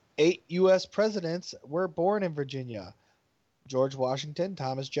 8 U.S. presidents were born in Virginia: George Washington,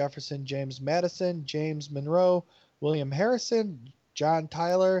 Thomas Jefferson, James Madison, James Monroe, William Harrison, John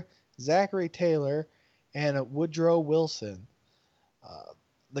Tyler, Zachary Taylor, and Woodrow Wilson.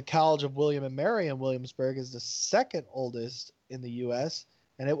 The College of William and Mary in Williamsburg is the second oldest in the U.S.,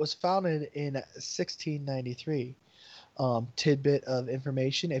 and it was founded in 1693. Tidbit of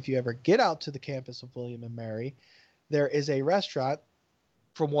information: if you ever get out to the campus of William and Mary, there is a restaurant,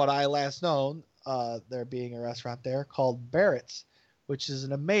 from what I last known, there being a restaurant there called Barrett's, which is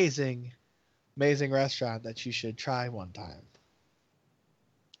an amazing restaurant that you should try one time.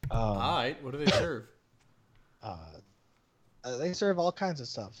 All right. What do they serve? They serve all kinds of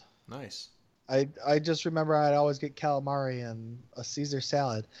stuff. Nice. I just remember I'd always get calamari and a Caesar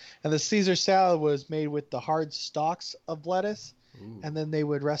salad. And the Caesar salad was made with the hard stalks of lettuce. Ooh. And then they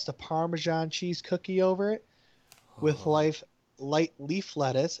would rest a Parmesan cheese cookie over it with light leaf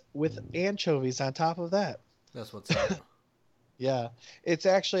lettuce with anchovies on top of that. That's what's up. Yeah. It's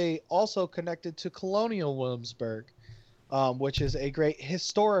actually also connected to Colonial Williamsburg, which is a great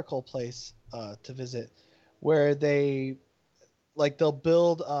historical place to visit, where they'll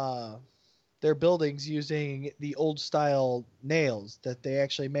build their buildings using the old style nails that they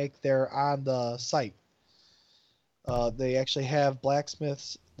actually make there on the site. They actually have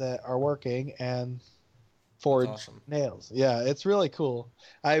blacksmiths that are working and forge awesome. nails. Yeah, it's really cool.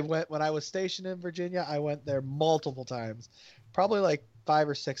 When I was stationed in Virginia. I went there multiple times, probably like 5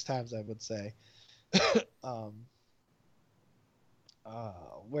 or 6 times, I would say.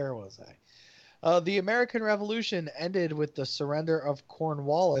 Where was I? The American Revolution ended with the surrender of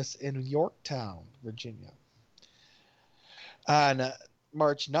Cornwallis in Yorktown, Virginia. On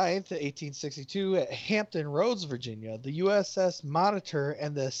March 9th, 1862, at Hampton Roads, Virginia, the USS Monitor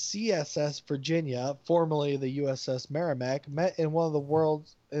and the CSS Virginia, formerly the USS Merrimack, met in one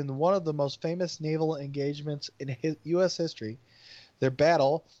of the most famous naval engagements in U.S. history. Their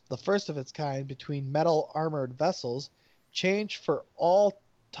battle, the first of its kind between metal armored vessels, changed for all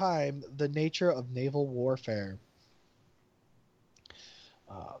time the nature of naval warfare.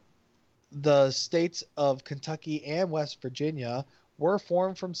 The states of Kentucky and West Virginia were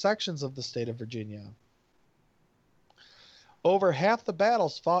formed from sections of the state of Virginia. Over half the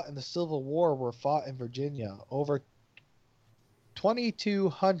battles fought in the Civil War were fought in Virginia. Over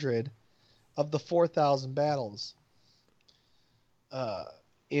 2,200 of the 4,000 battles.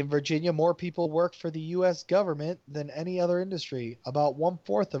 In Virginia, more people work for the U.S. government than any other industry, about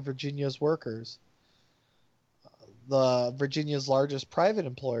 1/4 of Virginia's workers. Virginia's largest private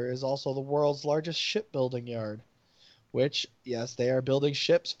employer is also the world's largest shipbuilding yard, which, yes, they are building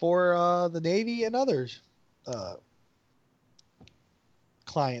ships for the Navy and others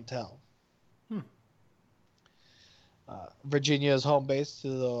clientele. Virginia is home base to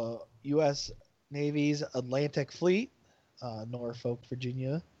the U.S. Navy's Atlantic Fleet, Norfolk,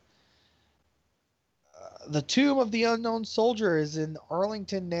 Virginia. The Tomb of the Unknown Soldier is in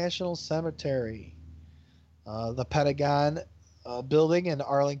Arlington National Cemetery. The Pentagon building in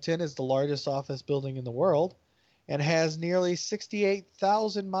Arlington is the largest office building in the world and has nearly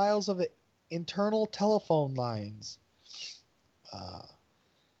 68,000 miles of internal telephone lines.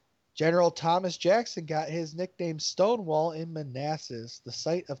 General Thomas Jackson got his nickname Stonewall in Manassas, the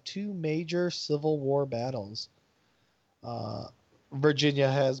site of 2 major Civil War battles. Virginia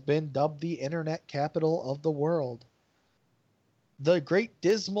has been dubbed the Internet capital of the world. The Great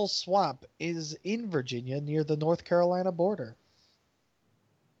Dismal Swamp is in Virginia near the North Carolina border.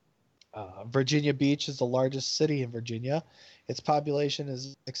 Virginia Beach is the largest city in Virginia. Its population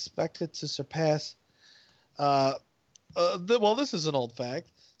is expected to surpass... this is an old fact.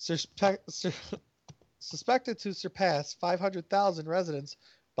 Suspected to surpass 500,000 residents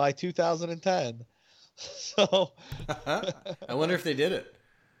by 2010. So... I wonder if they did it.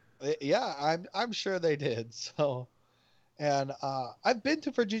 Yeah, I'm sure they did. So... And I've been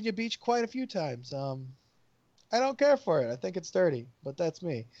to Virginia Beach quite a few times. I don't care for it. I think it's dirty, but that's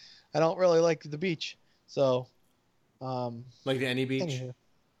me. I don't really like the beach. So, like any beach? Anywho,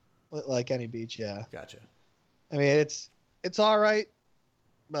 like any beach, yeah. Gotcha. I mean, it's all right,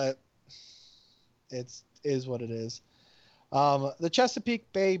 but it is what it is. The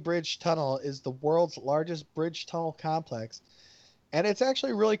Chesapeake Bay Bridge Tunnel is the world's largest bridge tunnel complex, and it's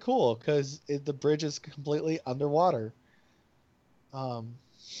actually really cool because the bridge is completely underwater.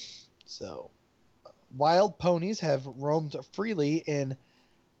 So wild ponies have roamed freely in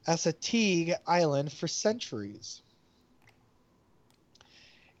Assateague Island for centuries.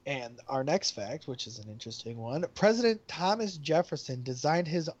 And our next fact, which is an interesting one, President Thomas Jefferson designed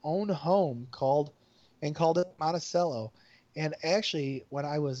his own home called it Monticello. And actually, when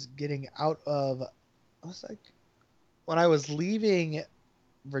I was leaving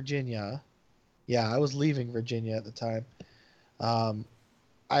Virginia, I was leaving Virginia at the time.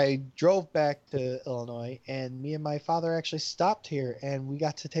 I drove back to Illinois, and me and my father actually stopped here, and we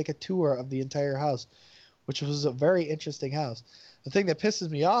got to take a tour of the entire house, which was a very interesting house. The thing that pisses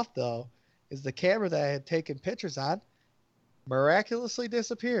me off, though, is the camera that I had taken pictures on miraculously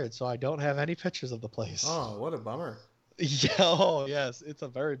disappeared, so I don't have any pictures of the place. Oh, what a bummer. Yeah, oh, yes, it's a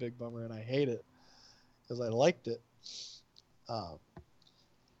very big bummer, and I hate it because I liked it.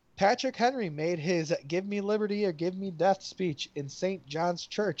 Patrick Henry made his Give Me Liberty or Give Me Death speech in St. John's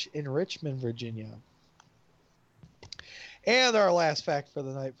Church in Richmond, Virginia. And our last fact for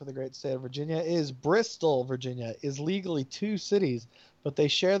the night for the great state of Virginia is Bristol, Virginia, is legally 2 cities, but they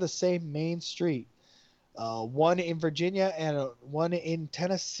share the same main street. One in Virginia and one in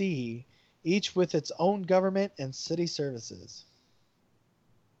Tennessee, each with its own government and city services.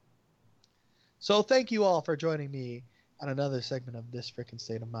 So thank you all for joining me on another segment of This Frickin'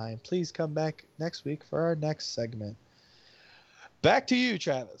 State of Mind. Please come back next week for our next segment. Back to you,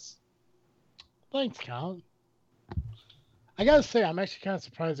 Travis. Thanks, Colin. I gotta say, I'm actually kind of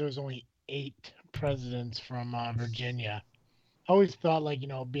surprised there was only 8 presidents from Virginia. I always thought, like,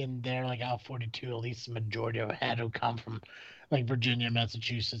 being there, like, out 42, at least the majority of it had to come from, like, Virginia,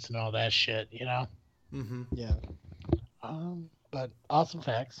 Massachusetts, and all that shit. Mm-hmm. Yeah. But awesome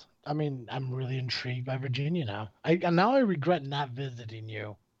facts. I mean, I'm really intrigued by Virginia now. Now I regret not visiting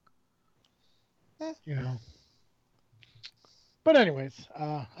you. Eh. You know. But anyways,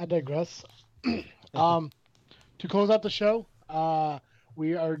 I digress. To close out the show,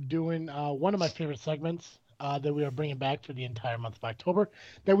 we are doing one of my favorite segments that we are bringing back for the entire month of October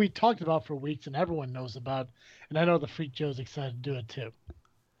that we talked about for weeks and everyone knows about. And I know the Freak Joe's excited to do it too.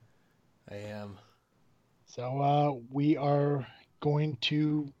 I am. So we are going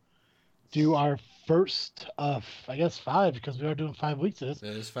to do our first of, I guess, 5, because we are doing 5 weeks of this.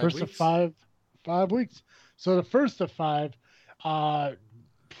 That is 5 First weeks. of 5 weeks. So the first of 5,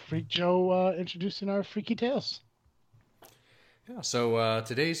 Freak Joe introducing our Freaky Tales. Yeah, so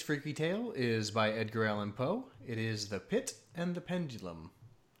today's Freaky Tale is by Edgar Allan Poe. It is The Pit and the Pendulum.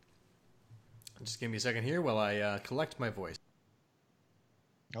 Just give me a second here while I collect my voice.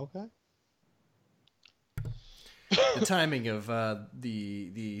 Okay. The timing of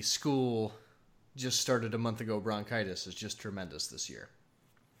the school just started a month ago bronchitis is just tremendous this year.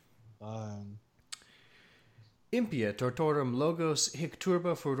 Impia tortorum logos hic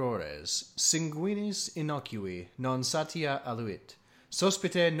turba furores, sanguinis innocui non satia aluit,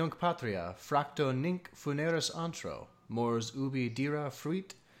 sospite nunc patria, fracto ninc funeris antro, mors ubi dira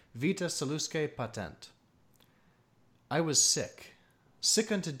fruit, vita salusque patent. I was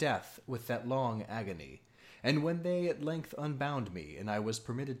sick unto death with that long agony, and when they at length unbound me, and I was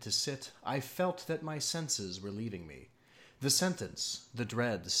permitted to sit, I felt that my senses were leaving me. The sentence, the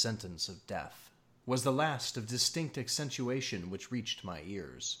dread sentence of death, was the last of distinct accentuation which reached my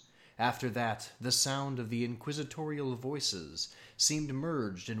ears. After that, the sound of the inquisitorial voices seemed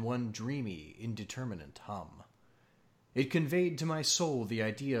merged in one dreamy, indeterminate hum. It conveyed to my soul the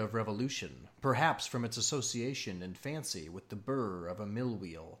idea of revolution, perhaps from its association and fancy with the burr of a mill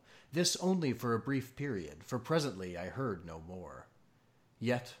wheel. This only for a brief period, for presently I heard no more.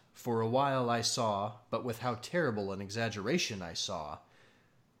 Yet, for a while I saw, but with how terrible an exaggeration I saw,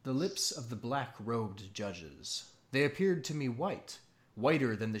 the lips of the black-robed judges. They appeared to me white,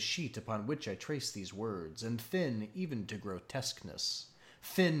 whiter than the sheet upon which I traced these words, and thin even to grotesqueness,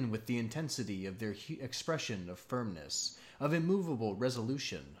 thin with the intensity of their expression of firmness, of immovable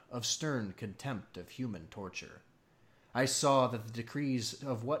resolution, of stern contempt of human torture. I saw that the decrees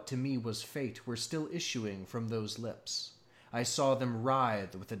of what to me was fate were still issuing from those lips. I saw them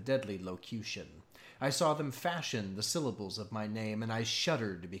writhe with a deadly locution. I saw them fashion the syllables of my name, and I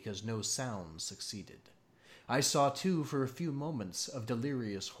shuddered because no sound succeeded. I saw, too, for a few moments of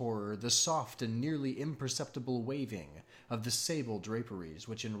delirious horror, the soft and nearly imperceptible waving of the sable draperies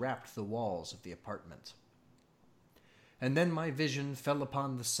which enwrapped the walls of the apartment. And then my vision fell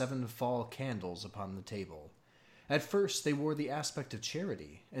upon the 7 fall candles upon the table. At first they wore the aspect of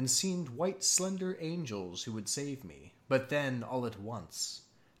charity, and seemed white slender angels who would save me, but then, all at once,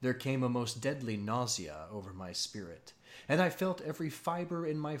 there came a most deadly nausea over my spirit, and I felt every fiber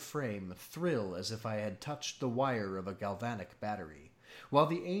in my frame thrill as if I had touched the wire of a galvanic battery, while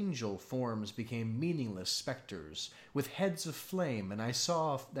the angel forms became meaningless specters, with heads of flame, and I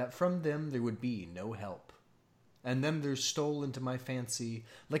saw that from them there would be no help. And then there stole into my fancy,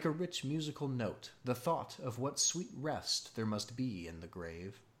 like a rich musical note, the thought of what sweet rest there must be in the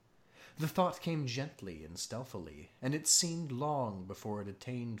grave. The thought came gently and stealthily, and it seemed long before it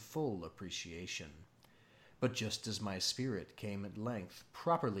attained full appreciation. But just as my spirit came at length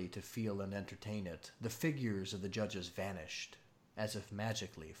properly to feel and entertain it, the figures of the judges vanished, as if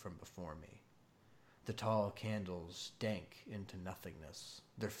magically from before me. The tall candles dank into nothingness.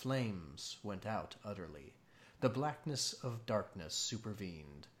 Their flames went out utterly. The blackness of darkness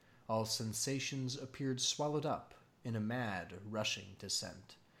supervened. All sensations appeared swallowed up in a mad, rushing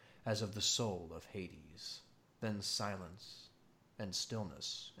descent, as of the soul of Hades. Then silence and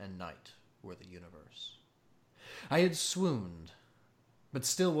stillness and night were the universe. I had swooned, but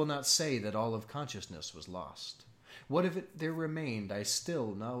still will not say that all of consciousness was lost. What of it there remained I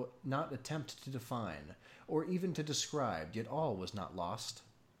still not attempt to define, or even to describe, yet all was not lost.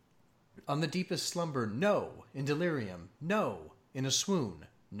 On the deepest slumber, no. In delirium, no. In a swoon,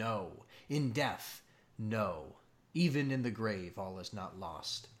 no. In death, no. Even in the grave all is not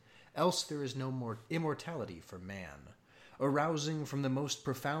lost. Else there is no more immortality for man. Arousing from the most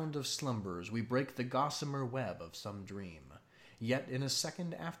profound of slumbers, we break the gossamer web of some dream. Yet in a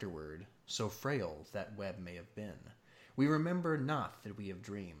second afterward, so frail that web may have been, we remember not that we have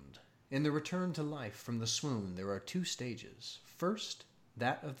dreamed. In the return to life from the swoon there are 2 stages. First,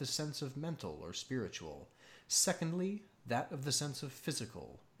 that of the sense of mental or spiritual. Secondly, that of the sense of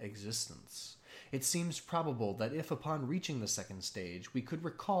physical existence. It seems probable that if upon reaching the second stage we could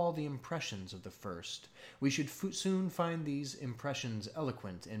recall the impressions of the first, we should soon find these impressions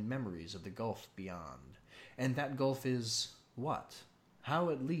eloquent in memories of the gulf beyond. And that gulf is what? How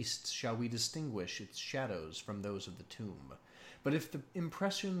at least shall we distinguish its shadows from those of the tomb? But if the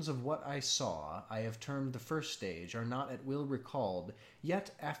impressions of what I saw, I have termed the first stage, are not at will recalled,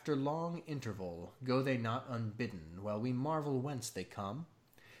 yet after long interval go they not unbidden, while we marvel whence they come?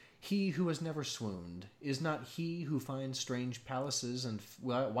 He who has never swooned, is not he who finds strange palaces and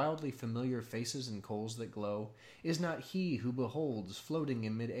wildly familiar faces in coals that glow? Is not he who beholds floating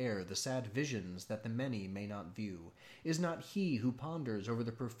in mid-air the sad visions that the many may not view? Is not he who ponders over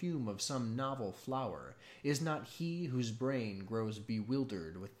the perfume of some novel flower? Is not he whose brain grows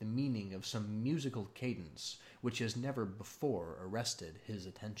bewildered with the meaning of some musical cadence which has never before arrested his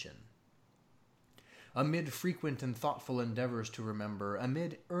attention? Amid frequent and thoughtful endeavors to remember,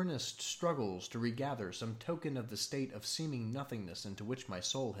 amid earnest struggles to regather some token of the state of seeming nothingness into which my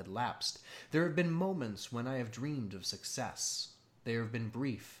soul had lapsed, there have been moments when I have dreamed of success. There have been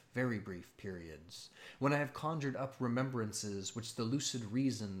brief, very brief periods, when I have conjured up remembrances which the lucid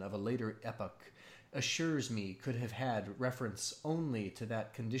reason of a later epoch assures me could have had reference only to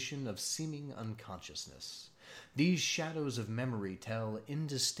that condition of seeming unconsciousness. These shadows of memory tell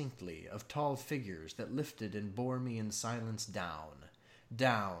indistinctly of tall figures that lifted and bore me in silence down,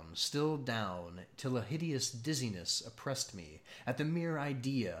 still down, till a hideous dizziness oppressed me at the mere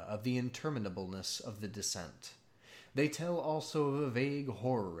idea of the interminableness of the descent. They tell also of a vague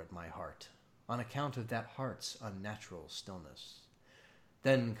horror at my heart, on account of that heart's unnatural stillness.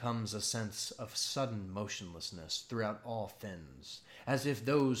 Then comes a sense of sudden motionlessness throughout all fins, as if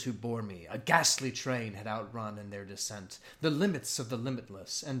those who bore me, a ghastly train, had outrun in their descent the limits of the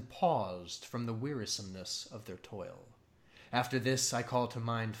limitless, and paused from the wearisomeness of their toil. After this I call to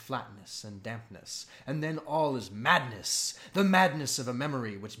mind flatness and dampness, and then all is madness, the madness of a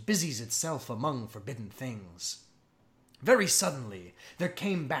memory which busies itself among forbidden things. Very suddenly there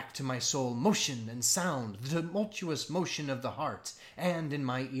came back to my soul motion and sound, the tumultuous motion of the heart, and in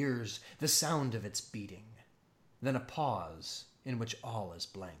my ears the sound of its beating. Then a pause in which all is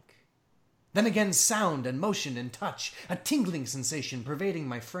blank. Then again sound and motion and touch, a tingling sensation pervading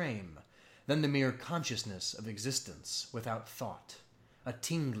my frame. Then the mere consciousness of existence without thought, a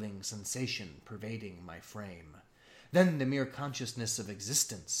tingling sensation pervading my frame. Then the mere consciousness of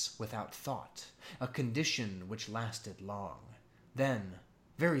existence without thought, a condition which lasted long. Then,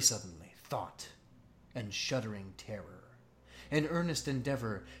 very suddenly, thought and shuddering terror, an earnest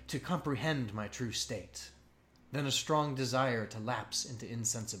endeavor to comprehend my true state. Then a strong desire to lapse into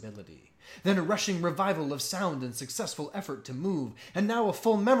insensibility. Then a rushing revival of sound and successful effort to move, and now a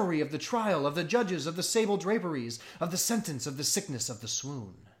full memory of the trial, of the judges, of the sable draperies, of the sentence, of the sickness, of the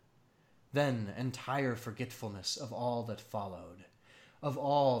swoon. Then entire forgetfulness of all that followed, of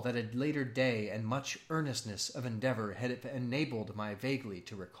all that a later day and much earnestness of endeavor had enabled me vaguely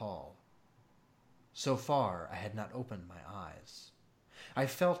to recall. So far I had not opened my eyes. I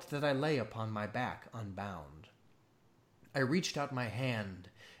felt that I lay upon my back unbound. I reached out my hand,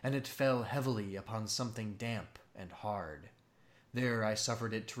 and it fell heavily upon something damp and hard. There I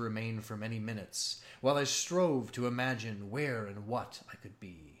suffered it to remain for many minutes, while I strove to imagine where and what I could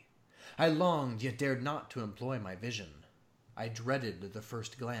be. I longed, yet dared not to employ my vision. I dreaded the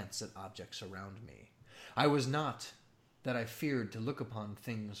first glance at objects around me. I was not that I feared to look upon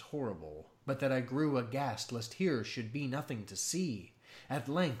things horrible, but that I grew aghast lest here should be nothing to see. At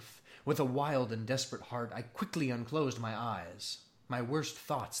length, with a wild and desperate heart, I quickly unclosed my eyes. My worst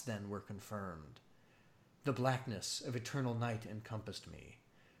thoughts then were confirmed. The blackness of eternal night encompassed me.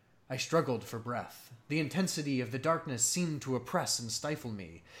 I struggled for breath. The intensity of the darkness seemed to oppress and stifle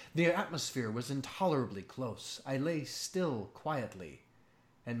me. The atmosphere was intolerably close. I lay still quietly,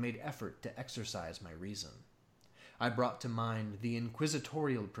 and made effort to exercise my reason. I brought to mind the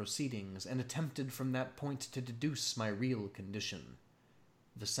inquisitorial proceedings, and attempted from that point to deduce my real condition.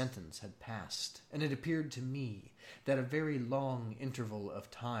 The sentence had passed, and it appeared to me that a very long interval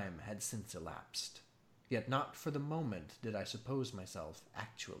of time had since elapsed. Yet not for the moment did I suppose myself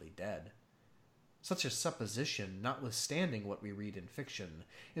actually dead. Such a supposition, notwithstanding what we read in fiction,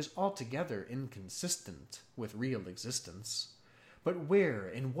 is altogether inconsistent with real existence. But where,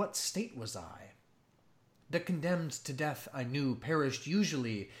 in what state was I? The condemned to death, I knew, perished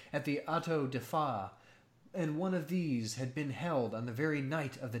usually at the auto da fe, and one of these had been held on the very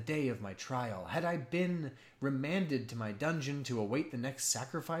night of the day of my trial. Had I been remanded to my dungeon to await the next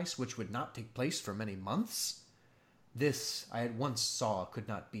sacrifice, which would not take place for many months? This I at once saw could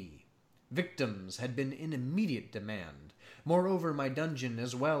not be. Victims had been in immediate demand. Moreover, my dungeon,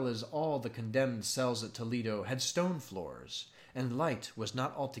 as well as all the condemned cells at Toledo, had stone floors, and light was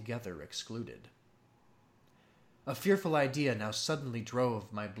not altogether excluded. A fearful idea now suddenly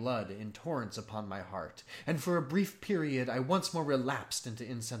drove my blood in torrents upon my heart, and for a brief period I once more relapsed into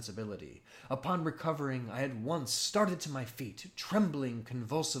insensibility. Upon recovering, I at once started to my feet, trembling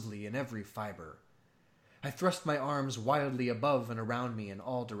convulsively in every fiber. I thrust my arms wildly above and around me in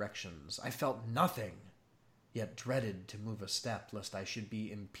all directions. I felt nothing, yet dreaded to move a step lest I should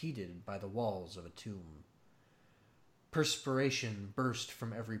be impeded by the walls of a tomb. Perspiration burst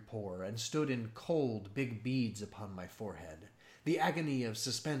from every pore and stood in cold, big beads upon my forehead. The agony of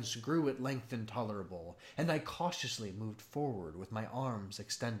suspense grew at length intolerable, and I cautiously moved forward with my arms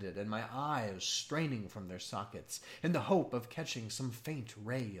extended and my eyes straining from their sockets in the hope of catching some faint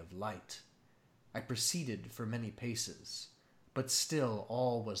ray of light. I proceeded for many paces, but still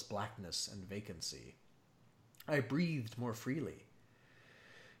all was blackness and vacancy. I breathed more freely.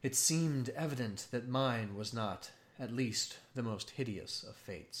 It seemed evident that mine was not, at least, the most hideous of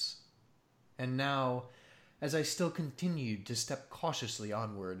fates. And now, as I still continued to step cautiously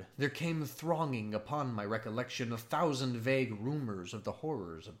onward, there came thronging upon my recollection 1,000 vague rumors of the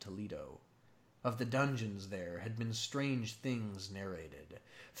horrors of Toledo. Of the dungeons there had been strange things narrated,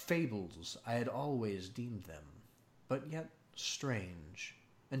 fables I had always deemed them, but yet strange,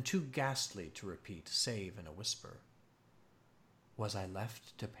 and too ghastly to repeat save in a whisper. Was I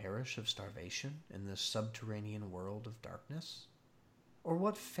left to perish of starvation in this subterranean world of darkness? Or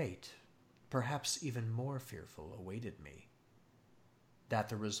what fate, perhaps even more fearful, awaited me? That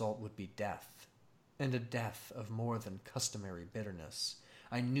the result would be death, and a death of more than customary bitterness,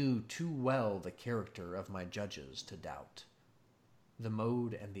 I knew too well the character of my judges to doubt. The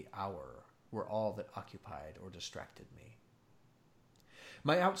mode and the hour were all that occupied or distracted me.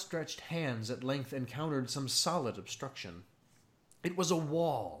 My outstretched hands at length encountered some solid obstruction. It was a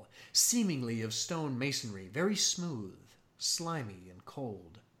wall, seemingly of stone masonry, very smooth, slimy, and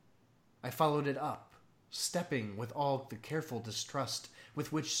cold. I followed it up, stepping with all the careful distrust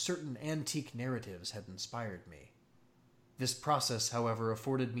with which certain antique narratives had inspired me. This process, however,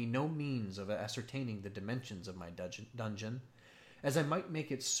 afforded me no means of ascertaining the dimensions of my dungeon, as I might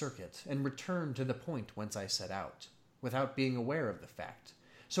make its circuit and return to the point whence I set out, without being aware of the fact,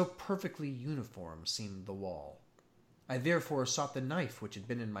 so perfectly uniform seemed the wall. I therefore sought the knife which had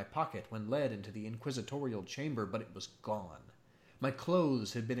been in my pocket when led into the inquisitorial chamber, but it was gone. My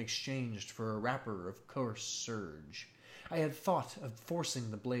clothes had been exchanged for a wrapper of coarse serge. I had thought of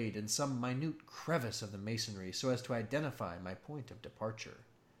forcing the blade in some minute crevice of the masonry so as to identify my point of departure.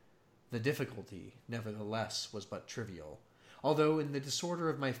 The difficulty, nevertheless, was but trivial, although in the disorder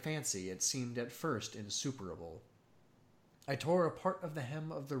of my fancy it seemed at first insuperable. I tore a part of the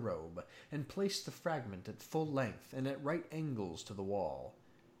hem of the robe, and placed the fragment at full length and at right angles to the wall.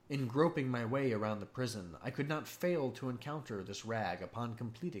 In groping my way around the prison, I could not fail to encounter this rag upon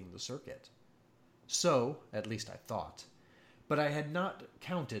completing the circuit. So, at least I thought, but I had not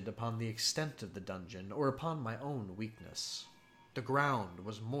counted upon the extent of the dungeon or upon my own weakness. The ground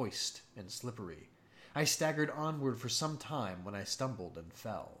was moist and slippery. I staggered onward for some time when I stumbled and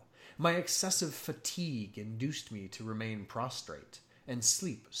fell. My excessive fatigue induced me to remain prostrate, and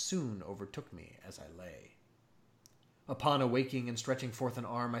sleep soon overtook me as I lay. Upon awaking and stretching forth an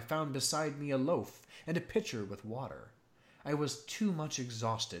arm, I found beside me a loaf and a pitcher with water. I was too much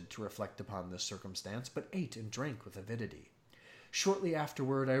exhausted to reflect upon this circumstance, but ate and drank with avidity. Shortly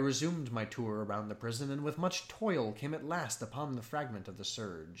afterward I resumed my tour around the prison, and with much toil came at last upon the fragment of the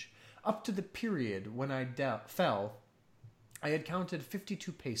serge. Up to the period when I fell, I had counted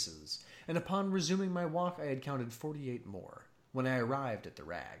 52 paces, and upon resuming my walk I had counted 48 more, when I arrived at the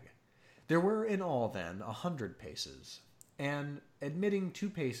rag. There were in all, then, 100 paces, and, admitting 2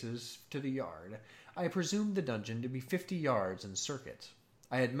 paces to the yard, I presumed the dungeon to be 50 yards in circuit.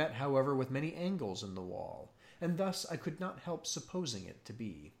 I had met, however, with many angles in the wall, and thus I could not help supposing it to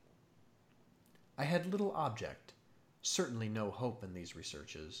be. I had little object, certainly no hope in these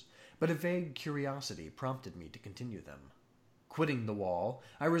researches, but a vague curiosity prompted me to continue them. Quitting the wall,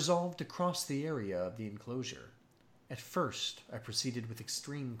 I resolved to cross the area of the enclosure. At first, I proceeded with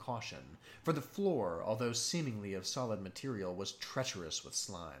extreme caution, for the floor, although seemingly of solid material, was treacherous with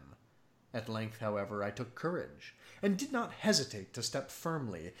slime. At length, however, I took courage, and did not hesitate to step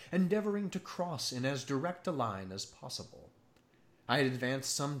firmly, endeavoring to cross in as direct a line as possible. I had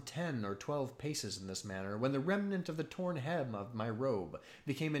advanced some 10 or 12 paces in this manner, when the remnant of the torn hem of my robe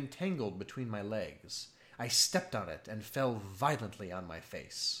became entangled between my legs. I stepped on it and fell violently on my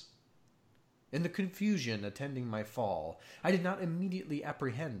face. In the confusion attending my fall, I did not immediately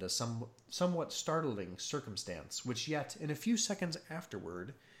apprehend a somewhat startling circumstance, which yet, in a few seconds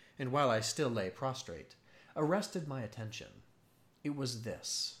afterward, and while I still lay prostrate, arrested my attention. It was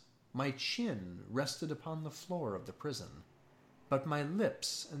this. My chin rested upon the floor of the prison, but my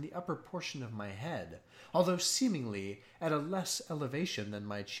lips and the upper portion of my head, although seemingly at a less elevation than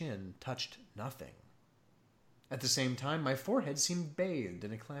my chin, touched nothing. At the same time, my forehead seemed bathed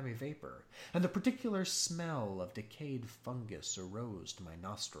in a clammy vapor, and the particular smell of decayed fungus arose to my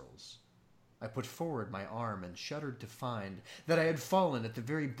nostrils. I put forward my arm and shuddered to find that I had fallen at the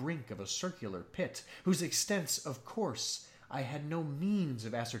very brink of a circular pit, whose extent, of course, I had no means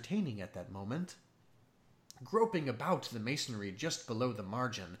of ascertaining at that moment. Groping about the masonry just below the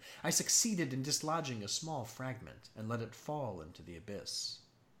margin, I succeeded in dislodging a small fragment and let it fall into the abyss.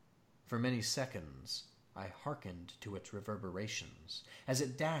 For many seconds, I hearkened to its reverberations as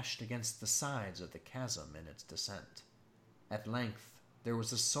it dashed against the sides of the chasm in its descent. At length, there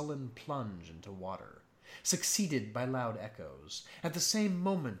was a sullen plunge into water, succeeded by loud echoes. At the same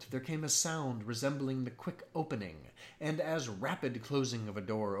moment, there came a sound resembling the quick opening and as rapid closing of a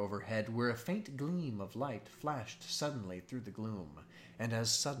door overhead, where a faint gleam of light flashed suddenly through the gloom and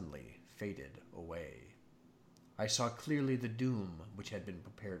as suddenly faded away. I saw clearly the doom which had been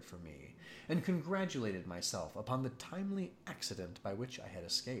prepared for me, and congratulated myself upon the timely accident by which I had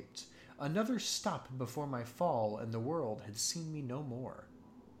escaped. Another stop before my fall, and the world had seen me no more,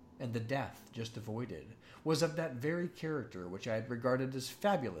 and the death just avoided was of that very character which I had regarded as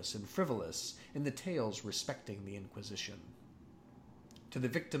fabulous and frivolous in the tales respecting the Inquisition. To the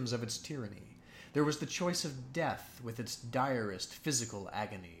victims of its tyranny, there was the choice of death with its direst physical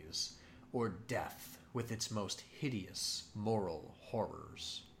agonies, or death with its most hideous moral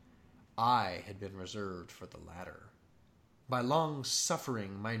horrors. I had been reserved for the latter. By long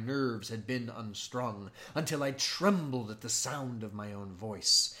suffering, my nerves had been unstrung, until I trembled at the sound of my own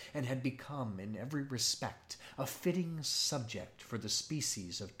voice, and had become, in every respect, a fitting subject for the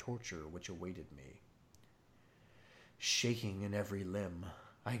species of torture which awaited me. Shaking in every limb,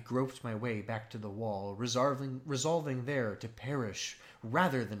 I groped my way back to the wall, resolving there to perish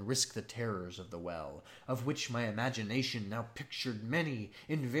rather than risk the terrors of the well, of which my imagination now pictured many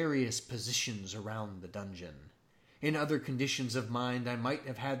in various positions around the dungeon. In other conditions of mind, I might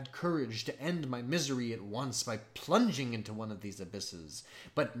have had courage to end my misery at once by plunging into one of these abysses,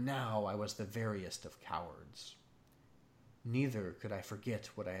 but now I was the veriest of cowards. Neither could I forget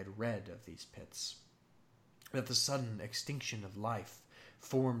what I had read of these pits, that the sudden extinction of life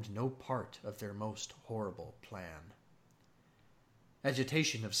formed no part of their most horrible plan.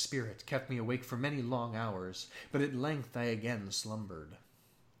 Agitation of spirit kept me awake for many long hours, but at length I again slumbered.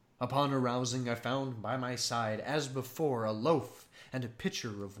 Upon arousing, I found by my side, as before, a loaf and a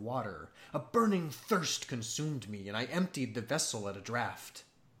pitcher of water. A burning thirst consumed me, and I emptied the vessel at a draught.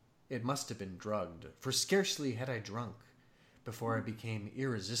 It must have been drugged, for scarcely had I drunk before I became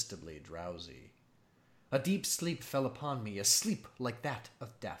irresistibly drowsy. A deep sleep fell upon me, a sleep like that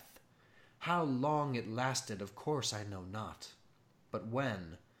of death. How long it lasted, of course, I know not. But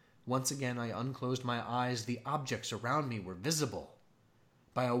when, once again, I unclosed my eyes, the objects around me were visible.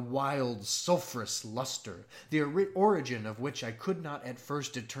 By a wild, sulphurous luster, the origin of which I could not at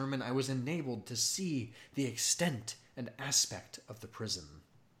first determine, I was enabled to see the extent and aspect of the prison.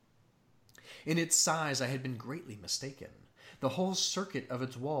 In its size I had been greatly mistaken. The whole circuit of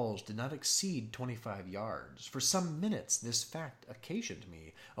its walls did not exceed 25 yards. For some minutes this fact occasioned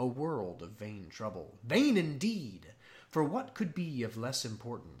me a world of vain trouble. Vain indeed! For what could be of less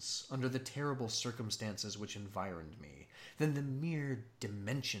importance, under the terrible circumstances which environed me, than the mere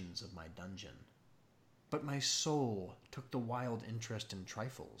dimensions of my dungeon? But my soul took the wild interest in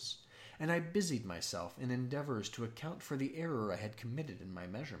trifles, and I busied myself in endeavors to account for the error I had committed in my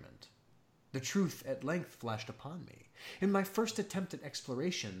measurement. The truth at length flashed upon me. In my first attempt at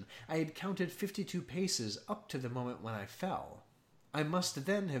exploration, I had counted 52 paces up to the moment when I fell. I must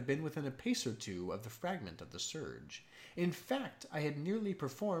then have been within a pace or two of the fragment of the surge. In fact, I had nearly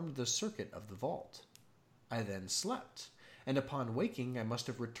performed the circuit of the vault. I then slept, and upon waking I must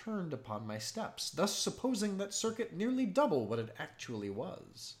have returned upon my steps, thus supposing that circuit nearly double what it actually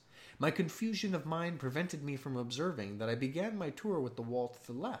was. My confusion of mind prevented me from observing that I began my tour with the wall to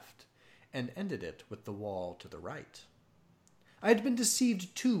the left, and ended it with the wall to the right. I had been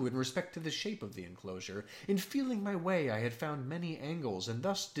deceived, too, in respect to the shape of the enclosure. In feeling my way, I had found many angles, and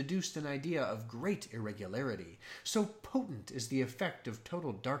thus deduced an idea of great irregularity. So potent is the effect of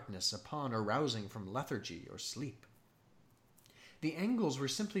total darkness upon arousing from lethargy or sleep. The angles were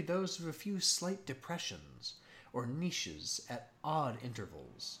simply those of a few slight depressions, or niches at odd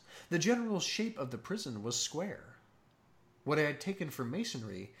intervals. The general shape of the prison was square. What I had taken for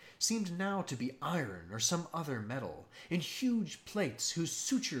masonry seemed now to be iron or some other metal, in huge plates whose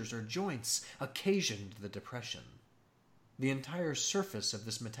sutures or joints occasioned the depression. The entire surface of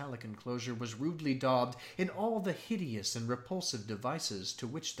this metallic enclosure was rudely daubed in all the hideous and repulsive devices to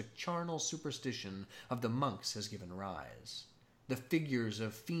which the charnel superstition of the monks has given rise. The figures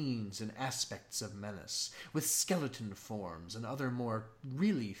of fiends and aspects of menace, with skeleton forms and other more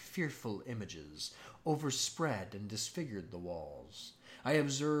really fearful images, overspread and disfigured the walls. I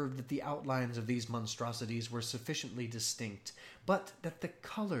observed that the outlines of these monstrosities were sufficiently distinct, but that the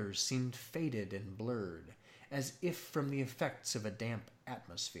colors seemed faded and blurred, as if from the effects of a damp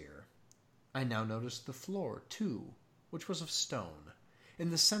atmosphere. I now noticed the floor, too, which was of stone. In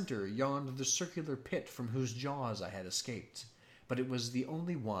the center yawned the circular pit from whose jaws I had escaped, but it was the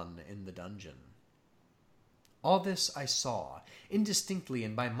only one in the dungeon. All this I saw, indistinctly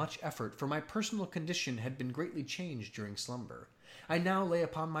and by much effort, for my personal condition had been greatly changed during slumber. I now lay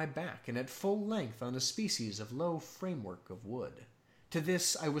upon my back and at full length on a species of low framework of wood. To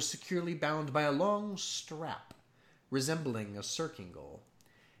this I was securely bound by a long strap, resembling a circingle.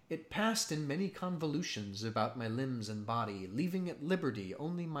 It passed in many convolutions about my limbs and body, leaving at liberty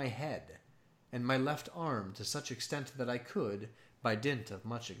only my head, and my left arm to such extent that I could, by dint of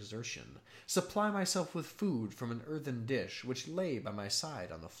much exertion, supply myself with food from an earthen dish which lay by my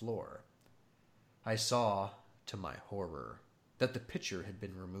side on the floor. I saw, to my horror, that the pitcher had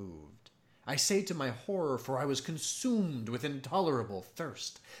been removed. I say to my horror, for I was consumed with intolerable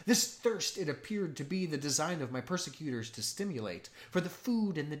thirst. This thirst it appeared to be the design of my persecutors to stimulate, for the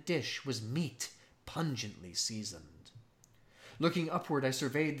food in the dish was meat, pungently seasoned. Looking upward, I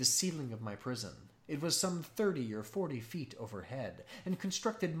surveyed the ceiling of my prison. It was some 30 or 40 feet overhead, and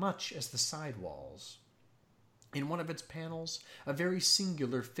constructed much as the side walls. In one of its panels, a very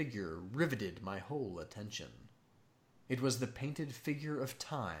singular figure riveted my whole attention. It was the painted figure of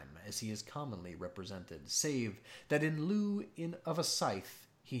Time, as he is commonly represented, save that in lieu of a scythe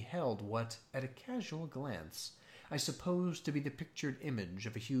he held what, at a casual glance, I supposed to be the pictured image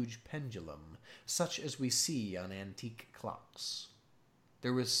of a huge pendulum, such as we see on antique clocks.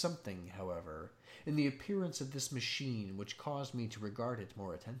 There was something, however, in the appearance of this machine which caused me to regard it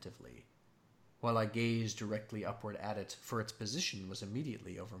more attentively. While I gazed directly upward at it, for its position was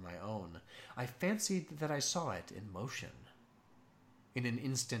immediately over my own, I fancied that I saw it in motion. In an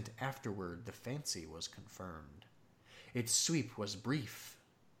instant afterward, the fancy was confirmed. Its sweep was brief,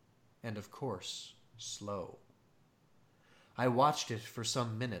 and of course, slow. I watched it for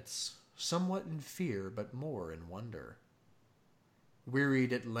some minutes, somewhat in fear, but more in wonder.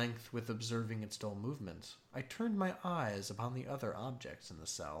 Wearied at length with observing its dull movement, I turned my eyes upon the other objects in the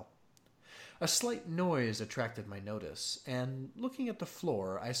cell. A slight noise attracted my notice, and, looking at the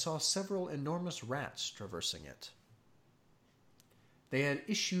floor, I saw several enormous rats traversing it. They had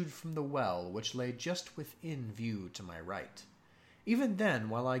issued from the well which lay just within view to my right. Even then,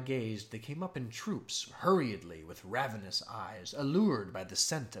 while I gazed, they came up in troops, hurriedly, with ravenous eyes, allured by the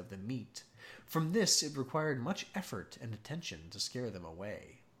scent of the meat. From this it required much effort and attention to scare them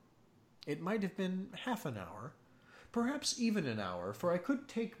away. It might have been half an hour, perhaps even an hour, for I could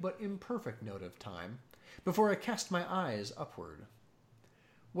take but imperfect note of time, before I cast my eyes upward.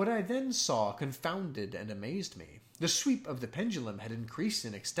 What I then saw confounded and amazed me. The sweep of the pendulum had increased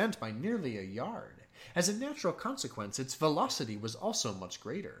in extent by nearly a yard. As a natural consequence, its velocity was also much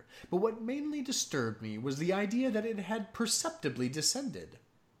greater, but what mainly disturbed me was the idea that it had perceptibly descended.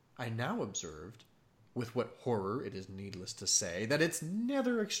 I now observed, with what horror it is needless to say, that its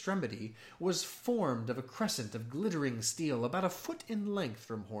nether extremity was formed of a crescent of glittering steel about a foot in length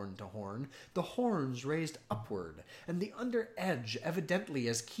from horn to horn, the horns raised upward, and the under edge evidently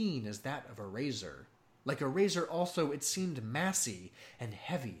as keen as that of a razor. Like a razor also it seemed massy and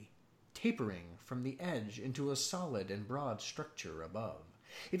heavy, tapering from the edge into a solid and broad structure above.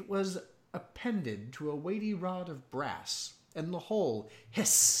 It was appended to a weighty rod of brass, and the whole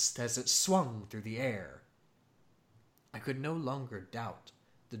hissed as it swung through the air. I could no longer doubt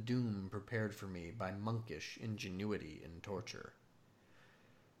the doom prepared for me by monkish ingenuity in torture.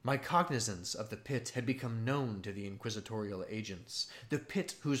 My cognizance of the pit had become known to the inquisitorial agents, the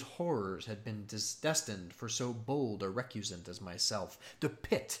pit whose horrors had been destined for so bold a recusant as myself, the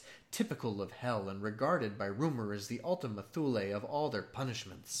pit typical of hell and regarded by rumor as the ultima thule of all their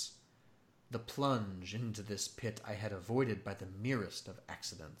punishments. The plunge into this pit I had avoided by the merest of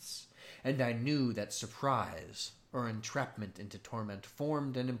accidents, and I knew that surprise, or entrapment into torment,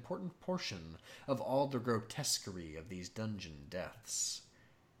 formed an important portion of all the grotesquerie of these dungeon deaths.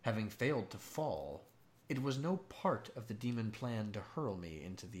 Having failed to fall, It was no part of the demon plan to hurl me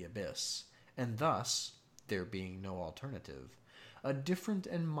into the abyss, and thus, there being no alternative, a different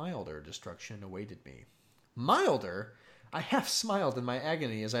and milder destruction awaited me. Milder? I half smiled in my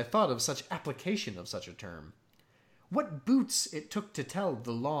agony as I thought of such application of such a term. What boots it took to tell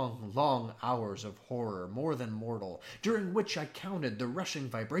the long, long hours of horror more than mortal, during which I counted the rushing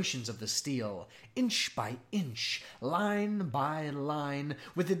vibrations of the steel, inch by inch, line by line,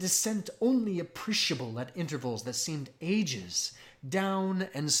 with a descent only appreciable at intervals that seemed ages. Down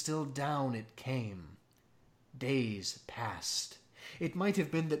and still down it came. Days passed. It might have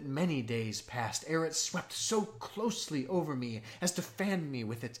been that many days passed ere it swept so closely over me as to fan me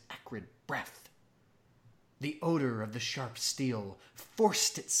with its acrid breath. The odor of the sharp steel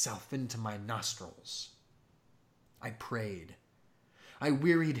forced itself into my nostrils. I prayed. I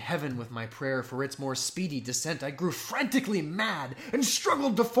wearied heaven with my prayer for its more speedy descent. I grew frantically mad and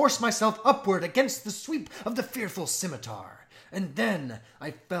struggled to force myself upward against the sweep of the fearful scimitar. And then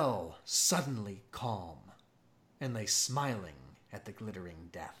I fell suddenly calm and lay smiling at the glittering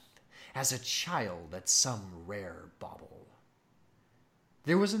death, as a child at some rare bauble.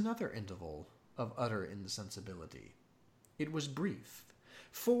 There was another interval of utter insensibility. It was brief,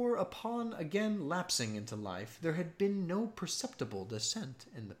 for upon again lapsing into life there had been no perceptible descent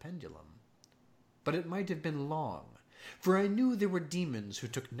in the pendulum. But it might have been long, for I knew there were demons who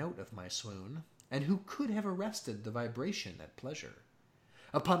took note of my swoon, and who could have arrested the vibration at pleasure.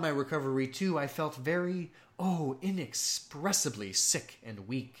 Upon my recovery, too, I felt very, inexpressibly sick and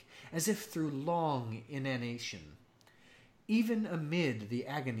weak, as if through long inanition. Even amid the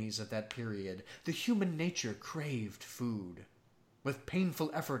agonies of that period, the human nature craved food. With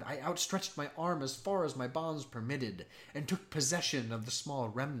painful effort, I outstretched my arm as far as my bonds permitted, and took possession of the small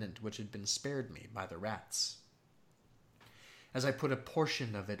remnant which had been spared me by the rats. As I put a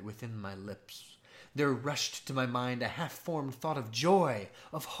portion of it within my lips, there rushed to my mind a half-formed thought of joy,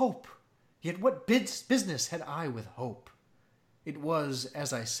 of hope. Yet what business had I with hope? It was,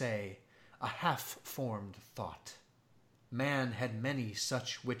 as I say, a half-formed thought. Man had many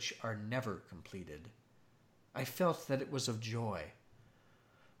such which are never completed. I felt that it was of joy,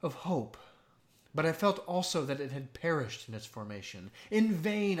 of hope, but I felt also that it had perished in its formation. In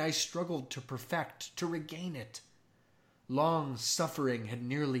vain I struggled to perfect, to regain it. Long suffering had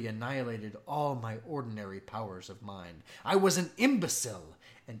nearly annihilated all my ordinary powers of mind. I was an imbecile,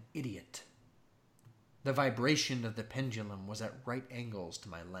 an idiot. The vibration of the pendulum was at right angles to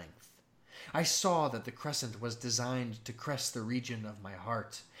my length. I saw that the crescent was designed to crest the region of my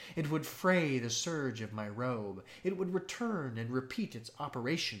heart. It would fray the serge of my robe. It would return and repeat its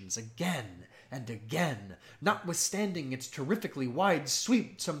operations again and again, notwithstanding its terrifically wide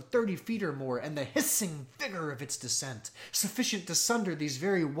sweep, some 30 feet or more, and the hissing vigor of its descent, sufficient to sunder these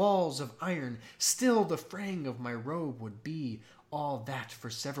very walls of iron. Still the fraying of my robe would be all that for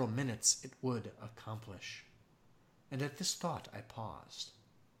several minutes it would accomplish. And at this thought I paused.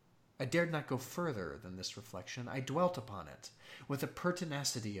 I dared not go further than this reflection. I dwelt upon it with a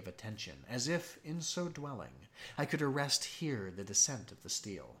pertinacity of attention, as if, in so dwelling, I could arrest here the descent of the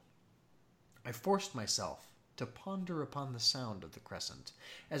steel. I forced myself to ponder upon the sound of the crescent,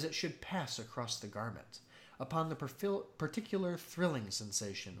 as it should pass across the garment, upon the particular thrilling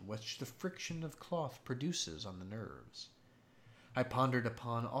sensation which the friction of cloth produces on the nerves. I pondered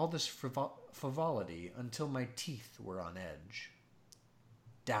upon all this frivolity until my teeth were on edge.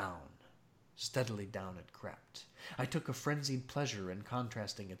 Down, steadily down it crept. I took a frenzied pleasure in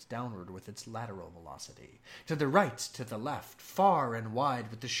contrasting its downward with its lateral velocity. To the right, to the left, far and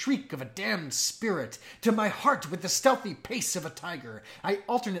wide, with the shriek of a damned spirit, to my heart with the stealthy pace of a tiger, I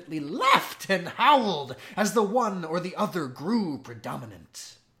alternately laughed and howled as the one or the other grew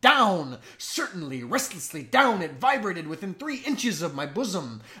predominant. Down, certainly, restlessly down, it vibrated within 3 inches of my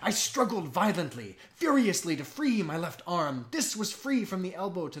bosom. I struggled violently, furiously to free my left arm. This was free from the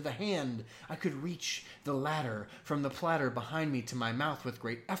elbow to the hand. I could reach the latter from the platter behind me to my mouth with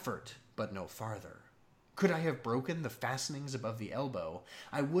great effort, but no farther. Could I have broken the fastenings above the elbow,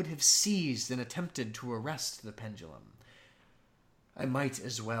 I would have seized and attempted to arrest the pendulum. I might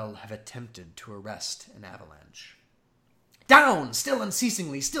as well have attempted to arrest an avalanche. Down, still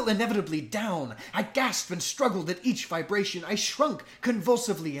unceasingly, still inevitably down. I gasped and struggled at each vibration. I shrunk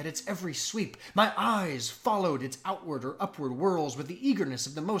convulsively at its every sweep. My eyes followed its outward or upward whirls with the eagerness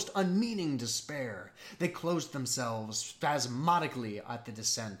of the most unmeaning despair. They closed themselves spasmodically at the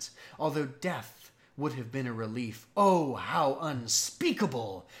descent, although death would have been a relief. Oh, how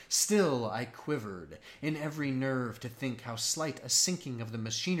unspeakable! Still I quivered in every nerve to think how slight a sinking of the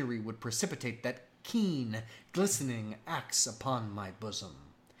machinery would precipitate that keen, glistening axe upon my bosom.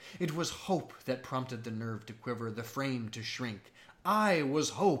 It was hope that prompted the nerve to quiver, the frame to shrink. I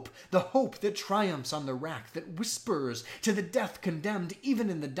was hope, the hope that triumphs on the rack, that whispers to the death condemned even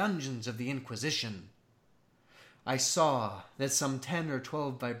in the dungeons of the Inquisition. I saw that some 10 or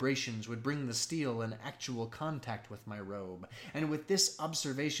 12 vibrations would bring the steel in actual contact with my robe, and with this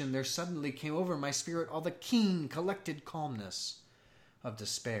observation there suddenly came over my spirit all the keen, collected calmness of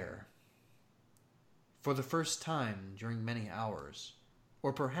despair. For the first time during many hours,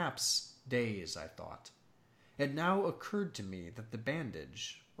 or perhaps days, I thought, it now occurred to me that the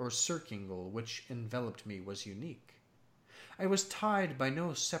bandage, or surcingle, which enveloped me was unique. I was tied by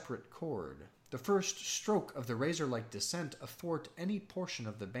no separate cord. The first stroke of the razor-like descent athwart any portion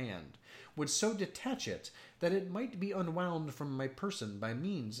of the band would so detach it that it might be unwound from my person by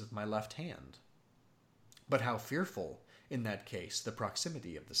means of my left hand. But how fearful, in that case, the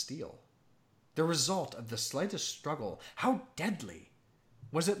proximity of the steel! The result of the slightest struggle, how deadly!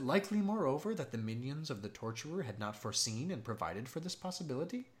 Was it likely, moreover, that the minions of the torturer had not foreseen and provided for this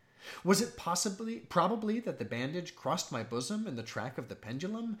possibility? Was it probably that the bandage crossed my bosom in the track of the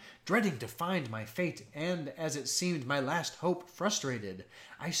pendulum? Dreading to find my fate, and, as it seemed, my last hope frustrated,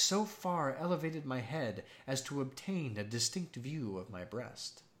 I so far elevated my head as to obtain a distinct view of my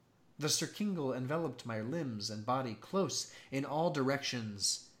breast. The surcingle enveloped my limbs and body close in all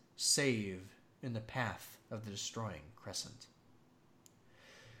directions, save in the path of the destroying crescent.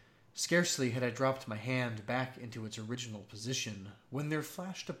 Scarcely had I dropped my hand back into its original position when there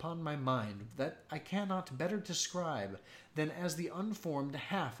flashed upon my mind that I cannot better describe than as the unformed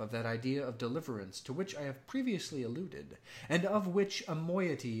half of that idea of deliverance to which I have previously alluded, and of which a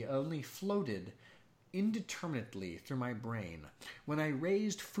moiety only floated indeterminately through my brain when I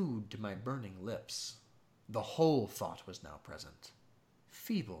raised food to my burning lips. The whole thought was now present,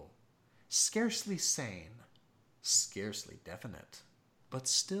 feeble, scarcely sane, scarcely definite, but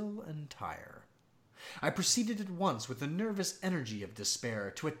still entire. I proceeded at once with the nervous energy of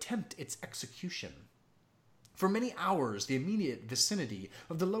despair to attempt its execution. For many hours the immediate vicinity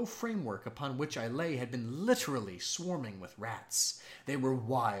of the low framework upon which I lay had been literally swarming with rats. They were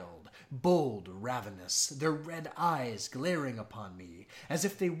wild, bold, ravenous, their red eyes glaring upon me, as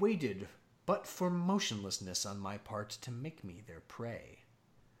if they waited but for motionlessness on my part to make me their prey.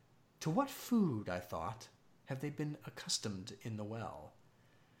 To what food, I thought, have they been accustomed in the well?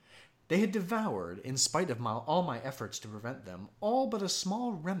 They had devoured, in spite of all my efforts to prevent them, all but a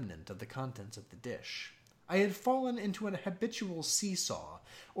small remnant of the contents of the dish. I had fallen into an habitual seesaw,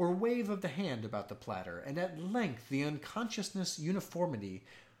 or wave of the hand about the platter, and at length the unconscious uniformity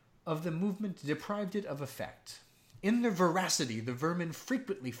of the movement deprived it of effect. In their voracity, the vermin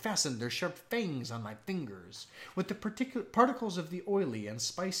frequently fastened their sharp fangs on my fingers. With the particles of the oily and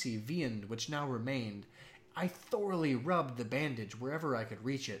spicy viand which now remained, I thoroughly rubbed the bandage wherever I could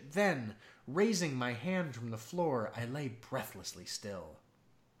reach it. Then, raising my hand from the floor, I lay breathlessly still.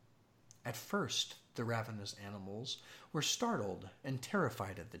 At first, the ravenous animals were startled and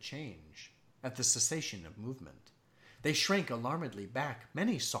terrified at the change, at the cessation of movement. They shrank alarmedly back.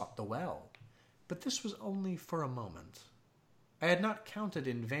 Many sought the well, but this was only for a moment. I had not counted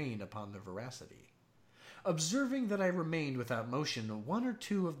in vain upon their voracity. Observing that I remained without motion, one or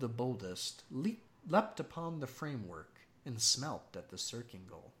two of the boldest leapt upon the framework and smelt at the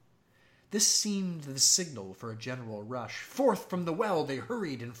surcingle. This seemed the signal for a general rush. Forth from the well they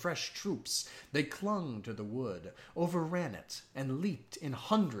hurried in fresh troops. They clung to the wood, overran it, and leaped in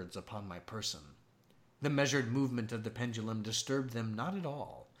hundreds upon my person. The measured movement of the pendulum disturbed them not at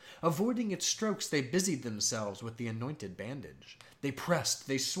all. Avoiding its strokes, they busied themselves with the anointed bandage. They pressed,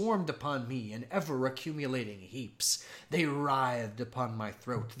 they swarmed upon me in ever-accumulating heaps. They writhed upon my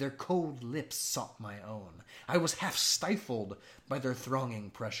throat, their cold lips sought my own. I was half stifled by their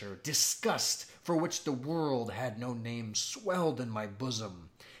thronging pressure. Disgust, for which the world had no name, swelled in my bosom,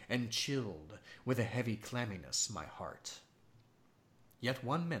 and chilled with a heavy clamminess my heart. Yet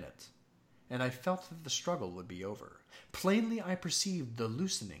 1 minute, and I felt that the struggle would be over. Plainly I perceived the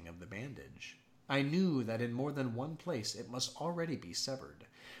loosening of the bandage. I knew that in more than one place it must already be severed.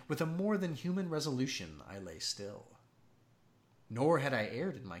 With a more than human resolution I lay still. Nor had I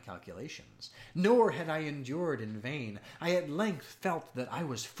erred in my calculations, nor had I endured in vain. I at length felt that I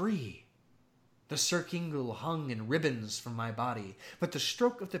was free. The surcingle hung in ribbons from my body, but the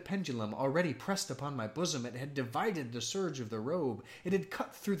stroke of the pendulum already pressed upon my bosom. It had divided the serge of the robe. It had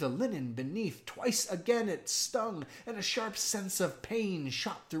cut through the linen beneath. Twice again it stung, and a sharp sense of pain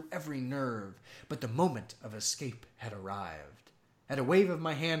shot through every nerve. But the moment of escape had arrived. At a wave of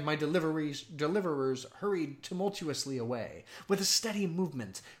my hand, my deliverers hurried tumultuously away. With a steady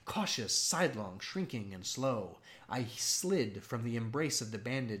movement, cautious, sidelong, shrinking, and slow, I slid from the embrace of the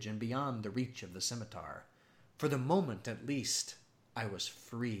bandage and beyond the reach of the scimitar. For the moment, at least, I was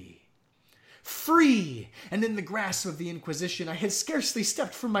free. Free! And in the grasp of the Inquisition, I had scarcely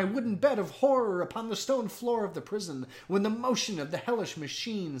stepped from my wooden bed of horror upon the stone floor of the prison, when the motion of the hellish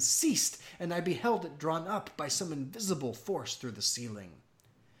machine ceased, and I beheld it drawn up by some invisible force through the ceiling.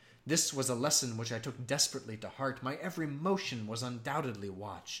 This was a lesson which I took desperately to heart. My every motion was undoubtedly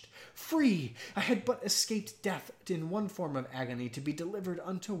watched. Free! I had but escaped death in one form of agony, to be delivered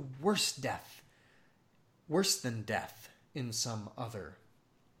unto worse than death in some other.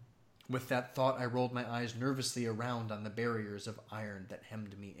 With that thought, I rolled my eyes nervously around on the barriers of iron that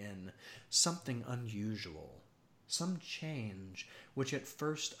hemmed me in. Something unusual, some change, which at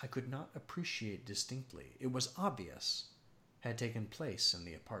first I could not appreciate distinctly, it was obvious, had taken place in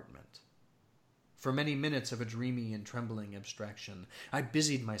the apartment. For many minutes of a dreamy and trembling abstraction, I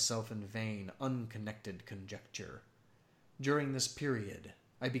busied myself in vain, unconnected conjecture. During this period,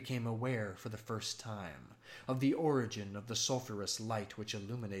 I became aware for the first time of the origin of the sulphurous light which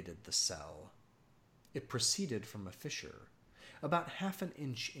illuminated the cell. It proceeded from a fissure, about half an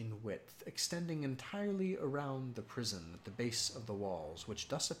inch in width, extending entirely around the prison at the base of the walls, which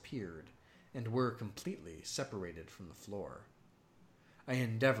thus appeared and were completely separated from the floor. I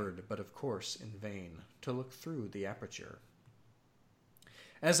endeavored, but of course in vain, to look through the aperture.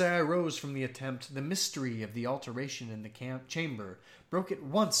 As I arose from the attempt, the mystery of the alteration in the chamber broke at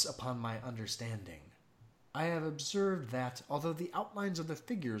once upon my understanding. I have observed that, although the outlines of the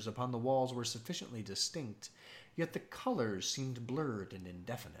figures upon the walls were sufficiently distinct, yet the colors seemed blurred and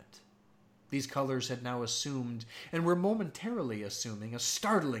indefinite. These colors had now assumed, and were momentarily assuming, a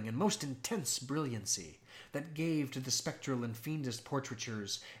startling and most intense brilliancy that gave to the spectral and fiendish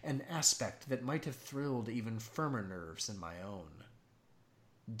portraitures an aspect that might have thrilled even firmer nerves than my own.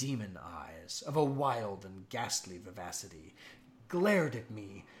 Demon eyes, of a wild and ghastly vivacity, glared at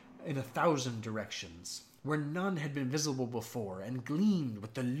me in 1,000 directions, where none had been visible before, and gleamed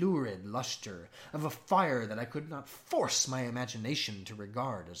with the lurid lustre of a fire that I could not force my imagination to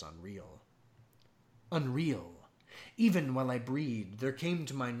regard as unreal. Unreal. Even while I breathed, there came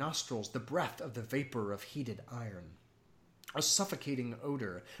to my nostrils the breath of the vapor of heated iron. A suffocating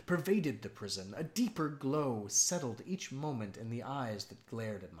odor pervaded the prison. A deeper glow settled each moment in the eyes that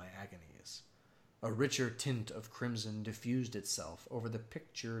glared at my agonies. A richer tint of crimson diffused itself over the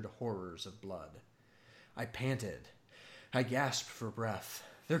pictured horrors of blood. I panted. I gasped for breath.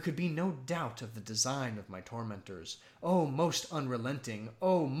 There could be no doubt of the design of my tormentors. Oh, most unrelenting,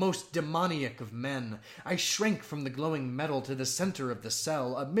 oh, most demoniac of men! I shrank from the glowing metal to the center of the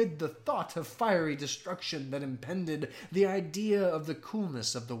cell. Amid the thought of fiery destruction that impended, the idea of the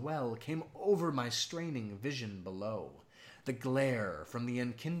coolness of the well came over my straining vision below. The glare from the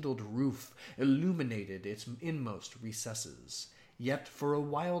enkindled roof illuminated its inmost recesses. Yet for a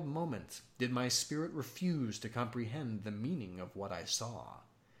wild moment did my spirit refuse to comprehend the meaning of what I saw.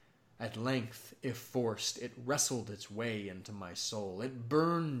 At length, if forced, it wrestled its way into my soul. It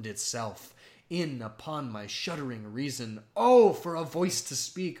burned itself in upon my shuddering reason. Oh, for a voice to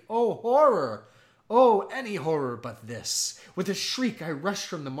speak! Oh, horror! Oh, any horror but this! With a shriek, I rushed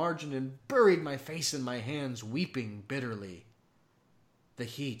from the margin and buried my face in my hands, weeping bitterly. The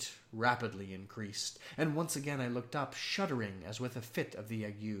heat rapidly increased, and once again I looked up, shuddering as with a fit of the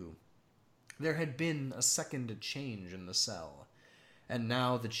ague. There had been a second change in the cell, and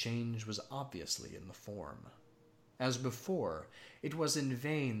now the change was obviously in the form. As before, it was in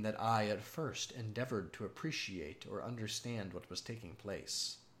vain that I at first endeavored to appreciate or understand what was taking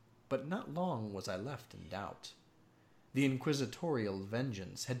place. But not long was I left in doubt. The inquisitorial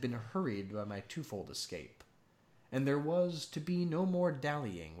vengeance had been hurried by my twofold escape, and there was to be no more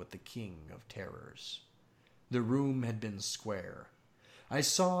dallying with the king of terrors. The room had been square. I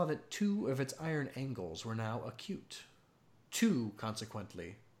saw that 2 of its iron angles were now acute, 2,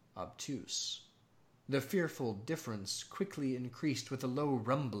 consequently, obtuse. The fearful difference quickly increased with a low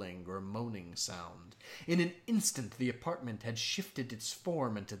rumbling or moaning sound. In an instant the apartment had shifted its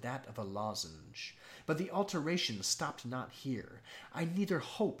form into that of a lozenge. But the alteration stopped not here. I neither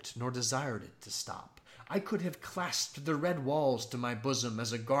hoped nor desired it to stop. I could have clasped the red walls to my bosom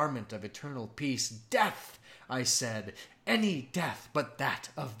as a garment of eternal peace. Death, I said, any death but that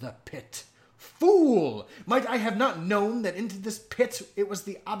of the pit. Fool! Might I have not known that into this pit it was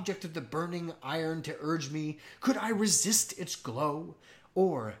the object of the burning iron to urge me? Could I resist its glow?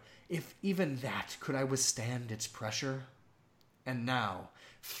 Or, if even that, could I withstand its pressure? And now,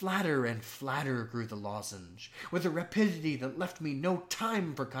 flatter and flatter grew the lozenge, with a rapidity that left me no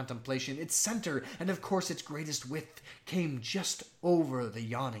time for contemplation. Its center, and of course its greatest width, came just over the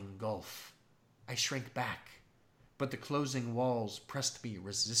yawning gulf. I shrank back, but the closing walls pressed me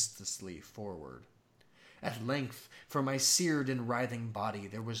resistlessly forward. At length, for my seared and writhing body,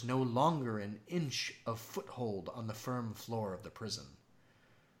 there was no longer an inch of foothold on the firm floor of the prison.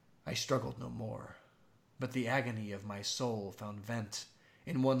 I struggled no more, but the agony of my soul found vent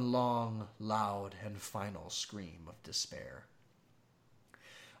in one long, loud, and final scream of despair.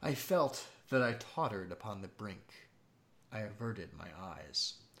 I felt that I tottered upon the brink. I averted my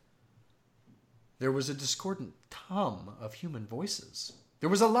eyes. There was a discordant hum of human voices. There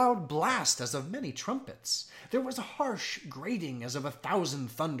was a loud blast as of many trumpets. There was a harsh grating as of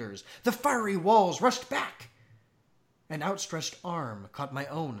 1,000 thunders. The fiery walls rushed back. An outstretched arm caught my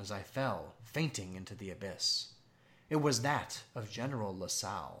own as I fell, fainting into the abyss. It was that of General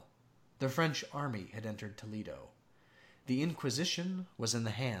LaSalle. The French army had entered Toledo. The Inquisition was in the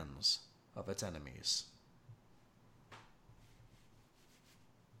hands of its enemies.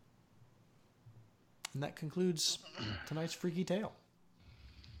 And that concludes tonight's Freaky Tale.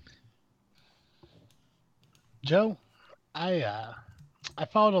 Joe, I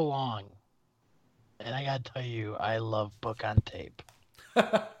followed along, and I gotta tell you, I love Book on Tape.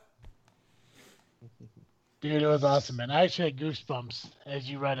 Dude, it was awesome, man. I actually had goosebumps as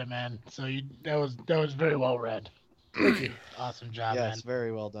you read it, man. So that was very well read. Awesome job, man. Yes,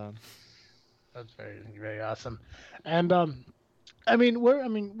 very well done. That's very awesome. And I mean, we're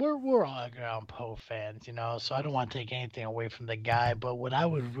all Edgar Allan Poe fans, you know. So I don't want to take anything away from the guy, but what I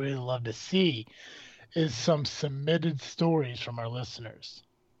would really love to see is some submitted stories from our listeners.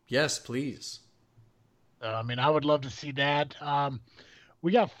 Yes, please. I mean, I would love to see that.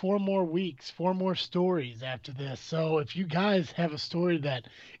 We got 4 more weeks, 4 more stories after this. So if you guys have a story that,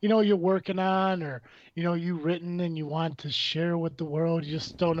 you know, you're working on, or, you know, you've written and you want to share with the world, you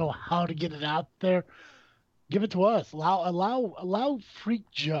just don't know how to get it out there, give it to us. Allow Freak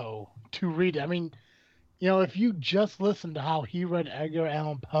Joe to read it. I mean, you know, if you just listen to how he read Edgar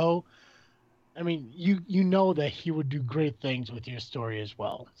Allan Poe, I mean, you know that he would do great things with your story as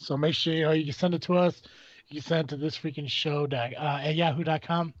well. So make sure, you know, you can send it to us. You can send it to thisfreakingshow at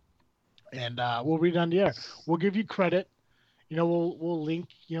yahoo.com, and we'll read it on the air. We'll give you credit. You know, we'll link,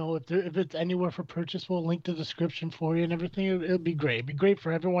 you know, if it's anywhere for purchase, we'll link the description for you and everything. It'll be great. It'll be great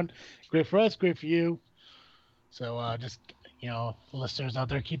for everyone. Great for us. Great for you. So just, you know, listeners out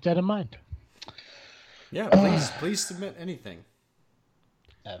there, keep that in mind. Yeah, please submit anything.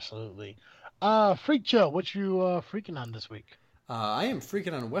 Absolutely. Freak Joe, what you freaking on this week? I am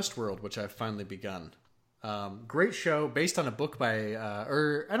freaking on Westworld, which I've finally begun. Great show based on a book by,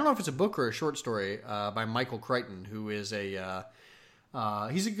 or I don't know if it's a book or a short story, by Michael Crichton, who is he's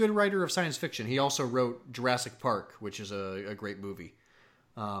a good writer of science fiction. He also wrote Jurassic Park, which is a great movie.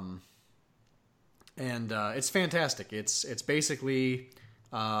 And it's fantastic. It's basically,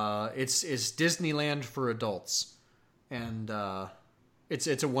 it's Disneyland for adults. And,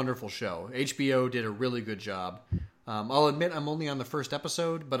 it's a wonderful show. HBO did a really good job. I'll admit I'm only on the first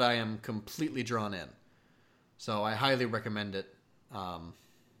episode, but I am completely drawn in. So I highly recommend it.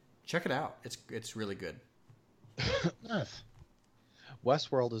 Check it out. It's really good. Nice.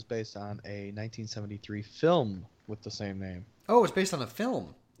 Westworld is based on a 1973 film with the same name. Oh, it's based on a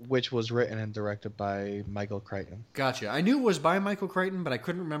film. Which was written and directed by Michael Crichton. Gotcha. I knew it was by Michael Crichton, but I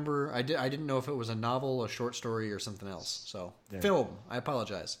couldn't remember. I didn't know if it was a novel, a short story, or something else. So, yeah. Film. I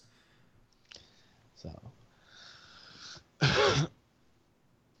apologize. So...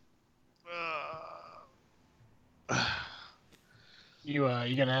 You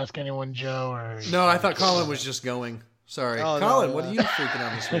gonna ask anyone, Joe? Or no, I thought Colin was just going. Sorry, oh, Colin. No, what are you freaking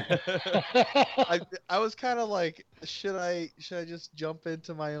on this week? I was kind of like, should I just jump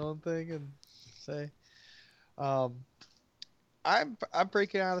into my own thing and say, I'm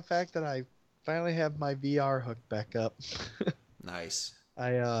breaking out of the fact that I finally have my VR hooked back up. Nice.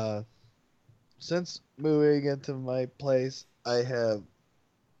 I since moving into my place, I have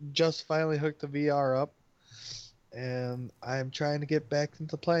just finally hooked the VR up, and I'm trying to get back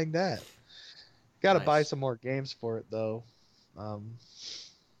into playing that. Got to buy some more games for it though,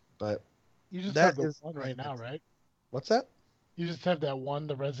 but you just have the one right now, right? What's that? You just have that one,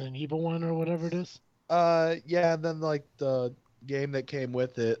 the Resident Evil one, or whatever it is. Yeah, and then like the game that came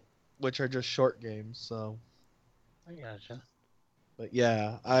with it, which are just short games. So. I gotcha. But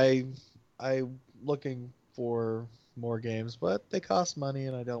yeah, I'm looking for more games, but they cost money,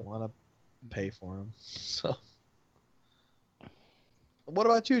 and I don't want to pay for them. So. What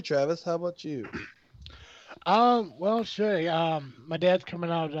about you, Travis? How about you? Well, sure. My dad's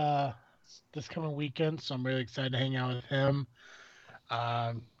coming out this coming weekend, so I'm really excited to hang out with him.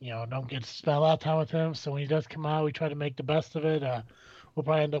 Don't get to spend a lot of time with him, so when he does come out, we try to make the best of it. We'll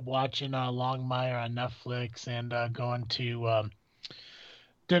probably end up watching Longmire on Netflix and going to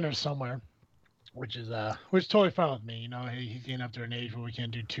dinner somewhere, which is totally fine with me. He's getting up to an age where we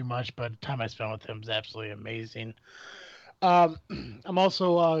can't do too much, but the time I spend with him is absolutely amazing. Um, I'm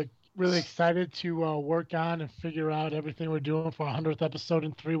also really excited to work on and figure out everything we're doing for our 100th episode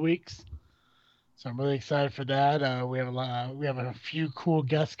in 3 weeks. So I'm really excited for that. We have a few cool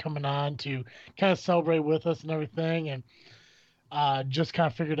guests coming on to kind of celebrate with us and everything, and just kind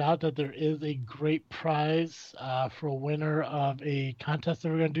of figured out that there is a great prize for a winner of a contest that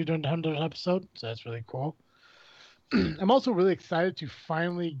we're going to do during the 100th episode. So that's really cool. I'm also really excited to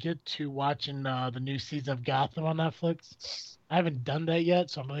finally get to watching the new season of Gotham on Netflix. I haven't done that yet,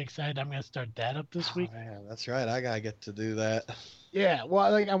 so I'm really excited. I'm going to start that up this week. Man, that's right. I gotta get to do that. Yeah,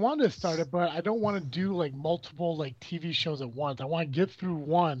 well, I wanted to start it, but I don't want to do multiple TV shows at once. I want to get through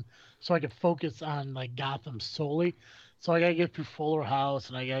one so I can focus on Gotham solely. So I gotta get through Fuller House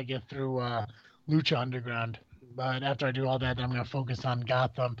and I gotta get through Lucha Underground. But after I do all that, I'm gonna focus on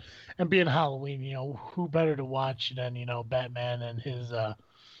Gotham and being Halloween. Who better to watch than Batman and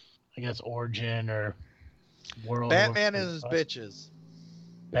his origin or world. Batman and his bitches.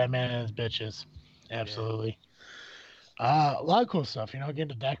 Batman and his bitches. Absolutely. Yeah. A lot of cool stuff, getting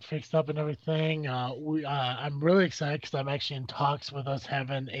the deck fixed up and everything. I'm really excited because I'm actually in talks with us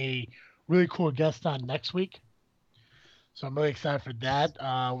having a really cool guest on next week. So I'm really excited for that.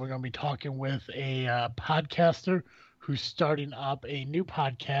 We're going to be talking with a podcaster who's starting up a new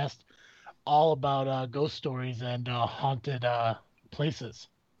podcast all about ghost stories and haunted places.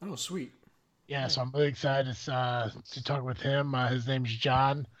 Oh, sweet. Yeah, so I'm really excited to talk with him. His name's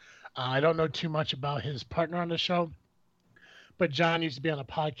John. I don't know too much about his partner on the show, but John used to be on a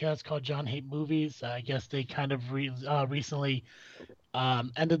podcast called John Hate Movies. I guess they kind of recently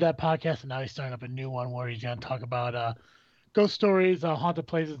ended that podcast, and now he's starting up a new one where he's going to talk about ghost stories, haunted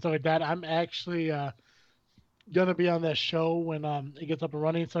places, and stuff like that. I'm actually going to be on that show when it gets up and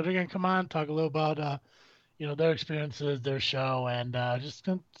running. So they're going to come on, talk a little about, their experiences, their show, and just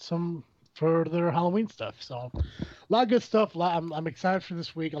some further Halloween stuff. So a lot of good stuff. I'm excited for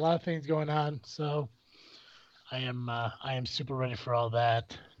this week. A lot of things going on. So I am super ready for all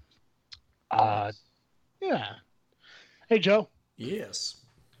that. Yeah. Hey, Joe. Yes.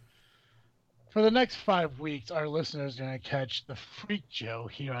 For the next 5 weeks, our listeners are going to catch the Freak Joe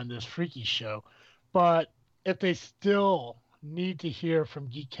here on this Freaky Show. But if they still need to hear from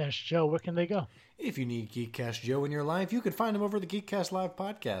Geekcast Joe, where can they go? If you need Geekcast Joe in your life, you can find him over the Geekcast Live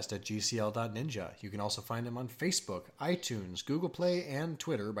podcast at gcl.ninja. You can also find him on Facebook, iTunes, Google Play, and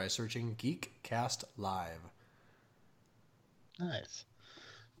Twitter by searching Geekcast Live. Nice.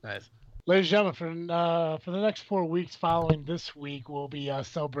 Ladies and gentlemen, for the next 4 weeks following this week, we'll be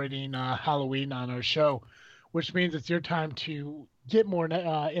celebrating Halloween on our show, which means it's your time to get more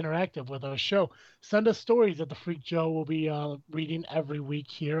interactive with our show. Send us stories that the Freak Joe will be reading every week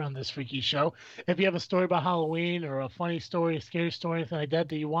here on this Freaky Show. If you have a story about Halloween or a funny story, a scary story, anything like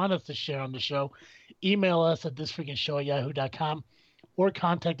that you want us to share on the show, email us at thisfreakingshow@yahoo.com or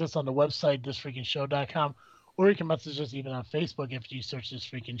contact us on the website thisfreakingshow.com. Or you can message us even on Facebook if you search This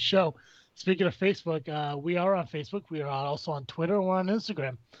Freaking Show. Speaking of Facebook, we are on Facebook. We are also on Twitter. We're on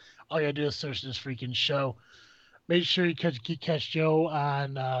Instagram. All you got to do is search This Freaking Show. Make sure you catch Geekcast Joe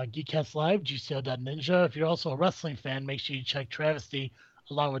on Geekcast Live, GCL.Ninja. If you're also a wrestling fan, make sure you check Travesty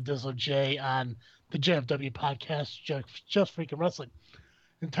along with Dizzle J on the JFW podcast, Just Freaking Wrestling.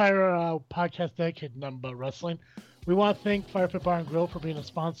 Entire podcast dedicated nothing but wrestling. We want to thank Fire Pit Bar and Grill for being a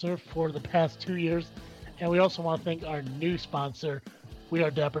sponsor for the past 2 years. And we also want to thank our new sponsor, We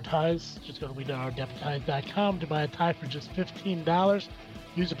Are Dappertize. Just go to wearedappertize.com to buy a tie for just $15.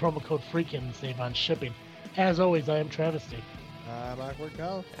 Use the promo code FREAKIN and save on shipping. As always, I am Travesty. I'm Awkward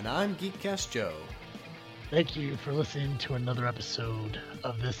Cow. And I'm Geekcast Joe. Thank you for listening to another episode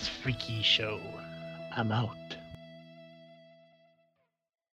of This Freaky Show. I'm out.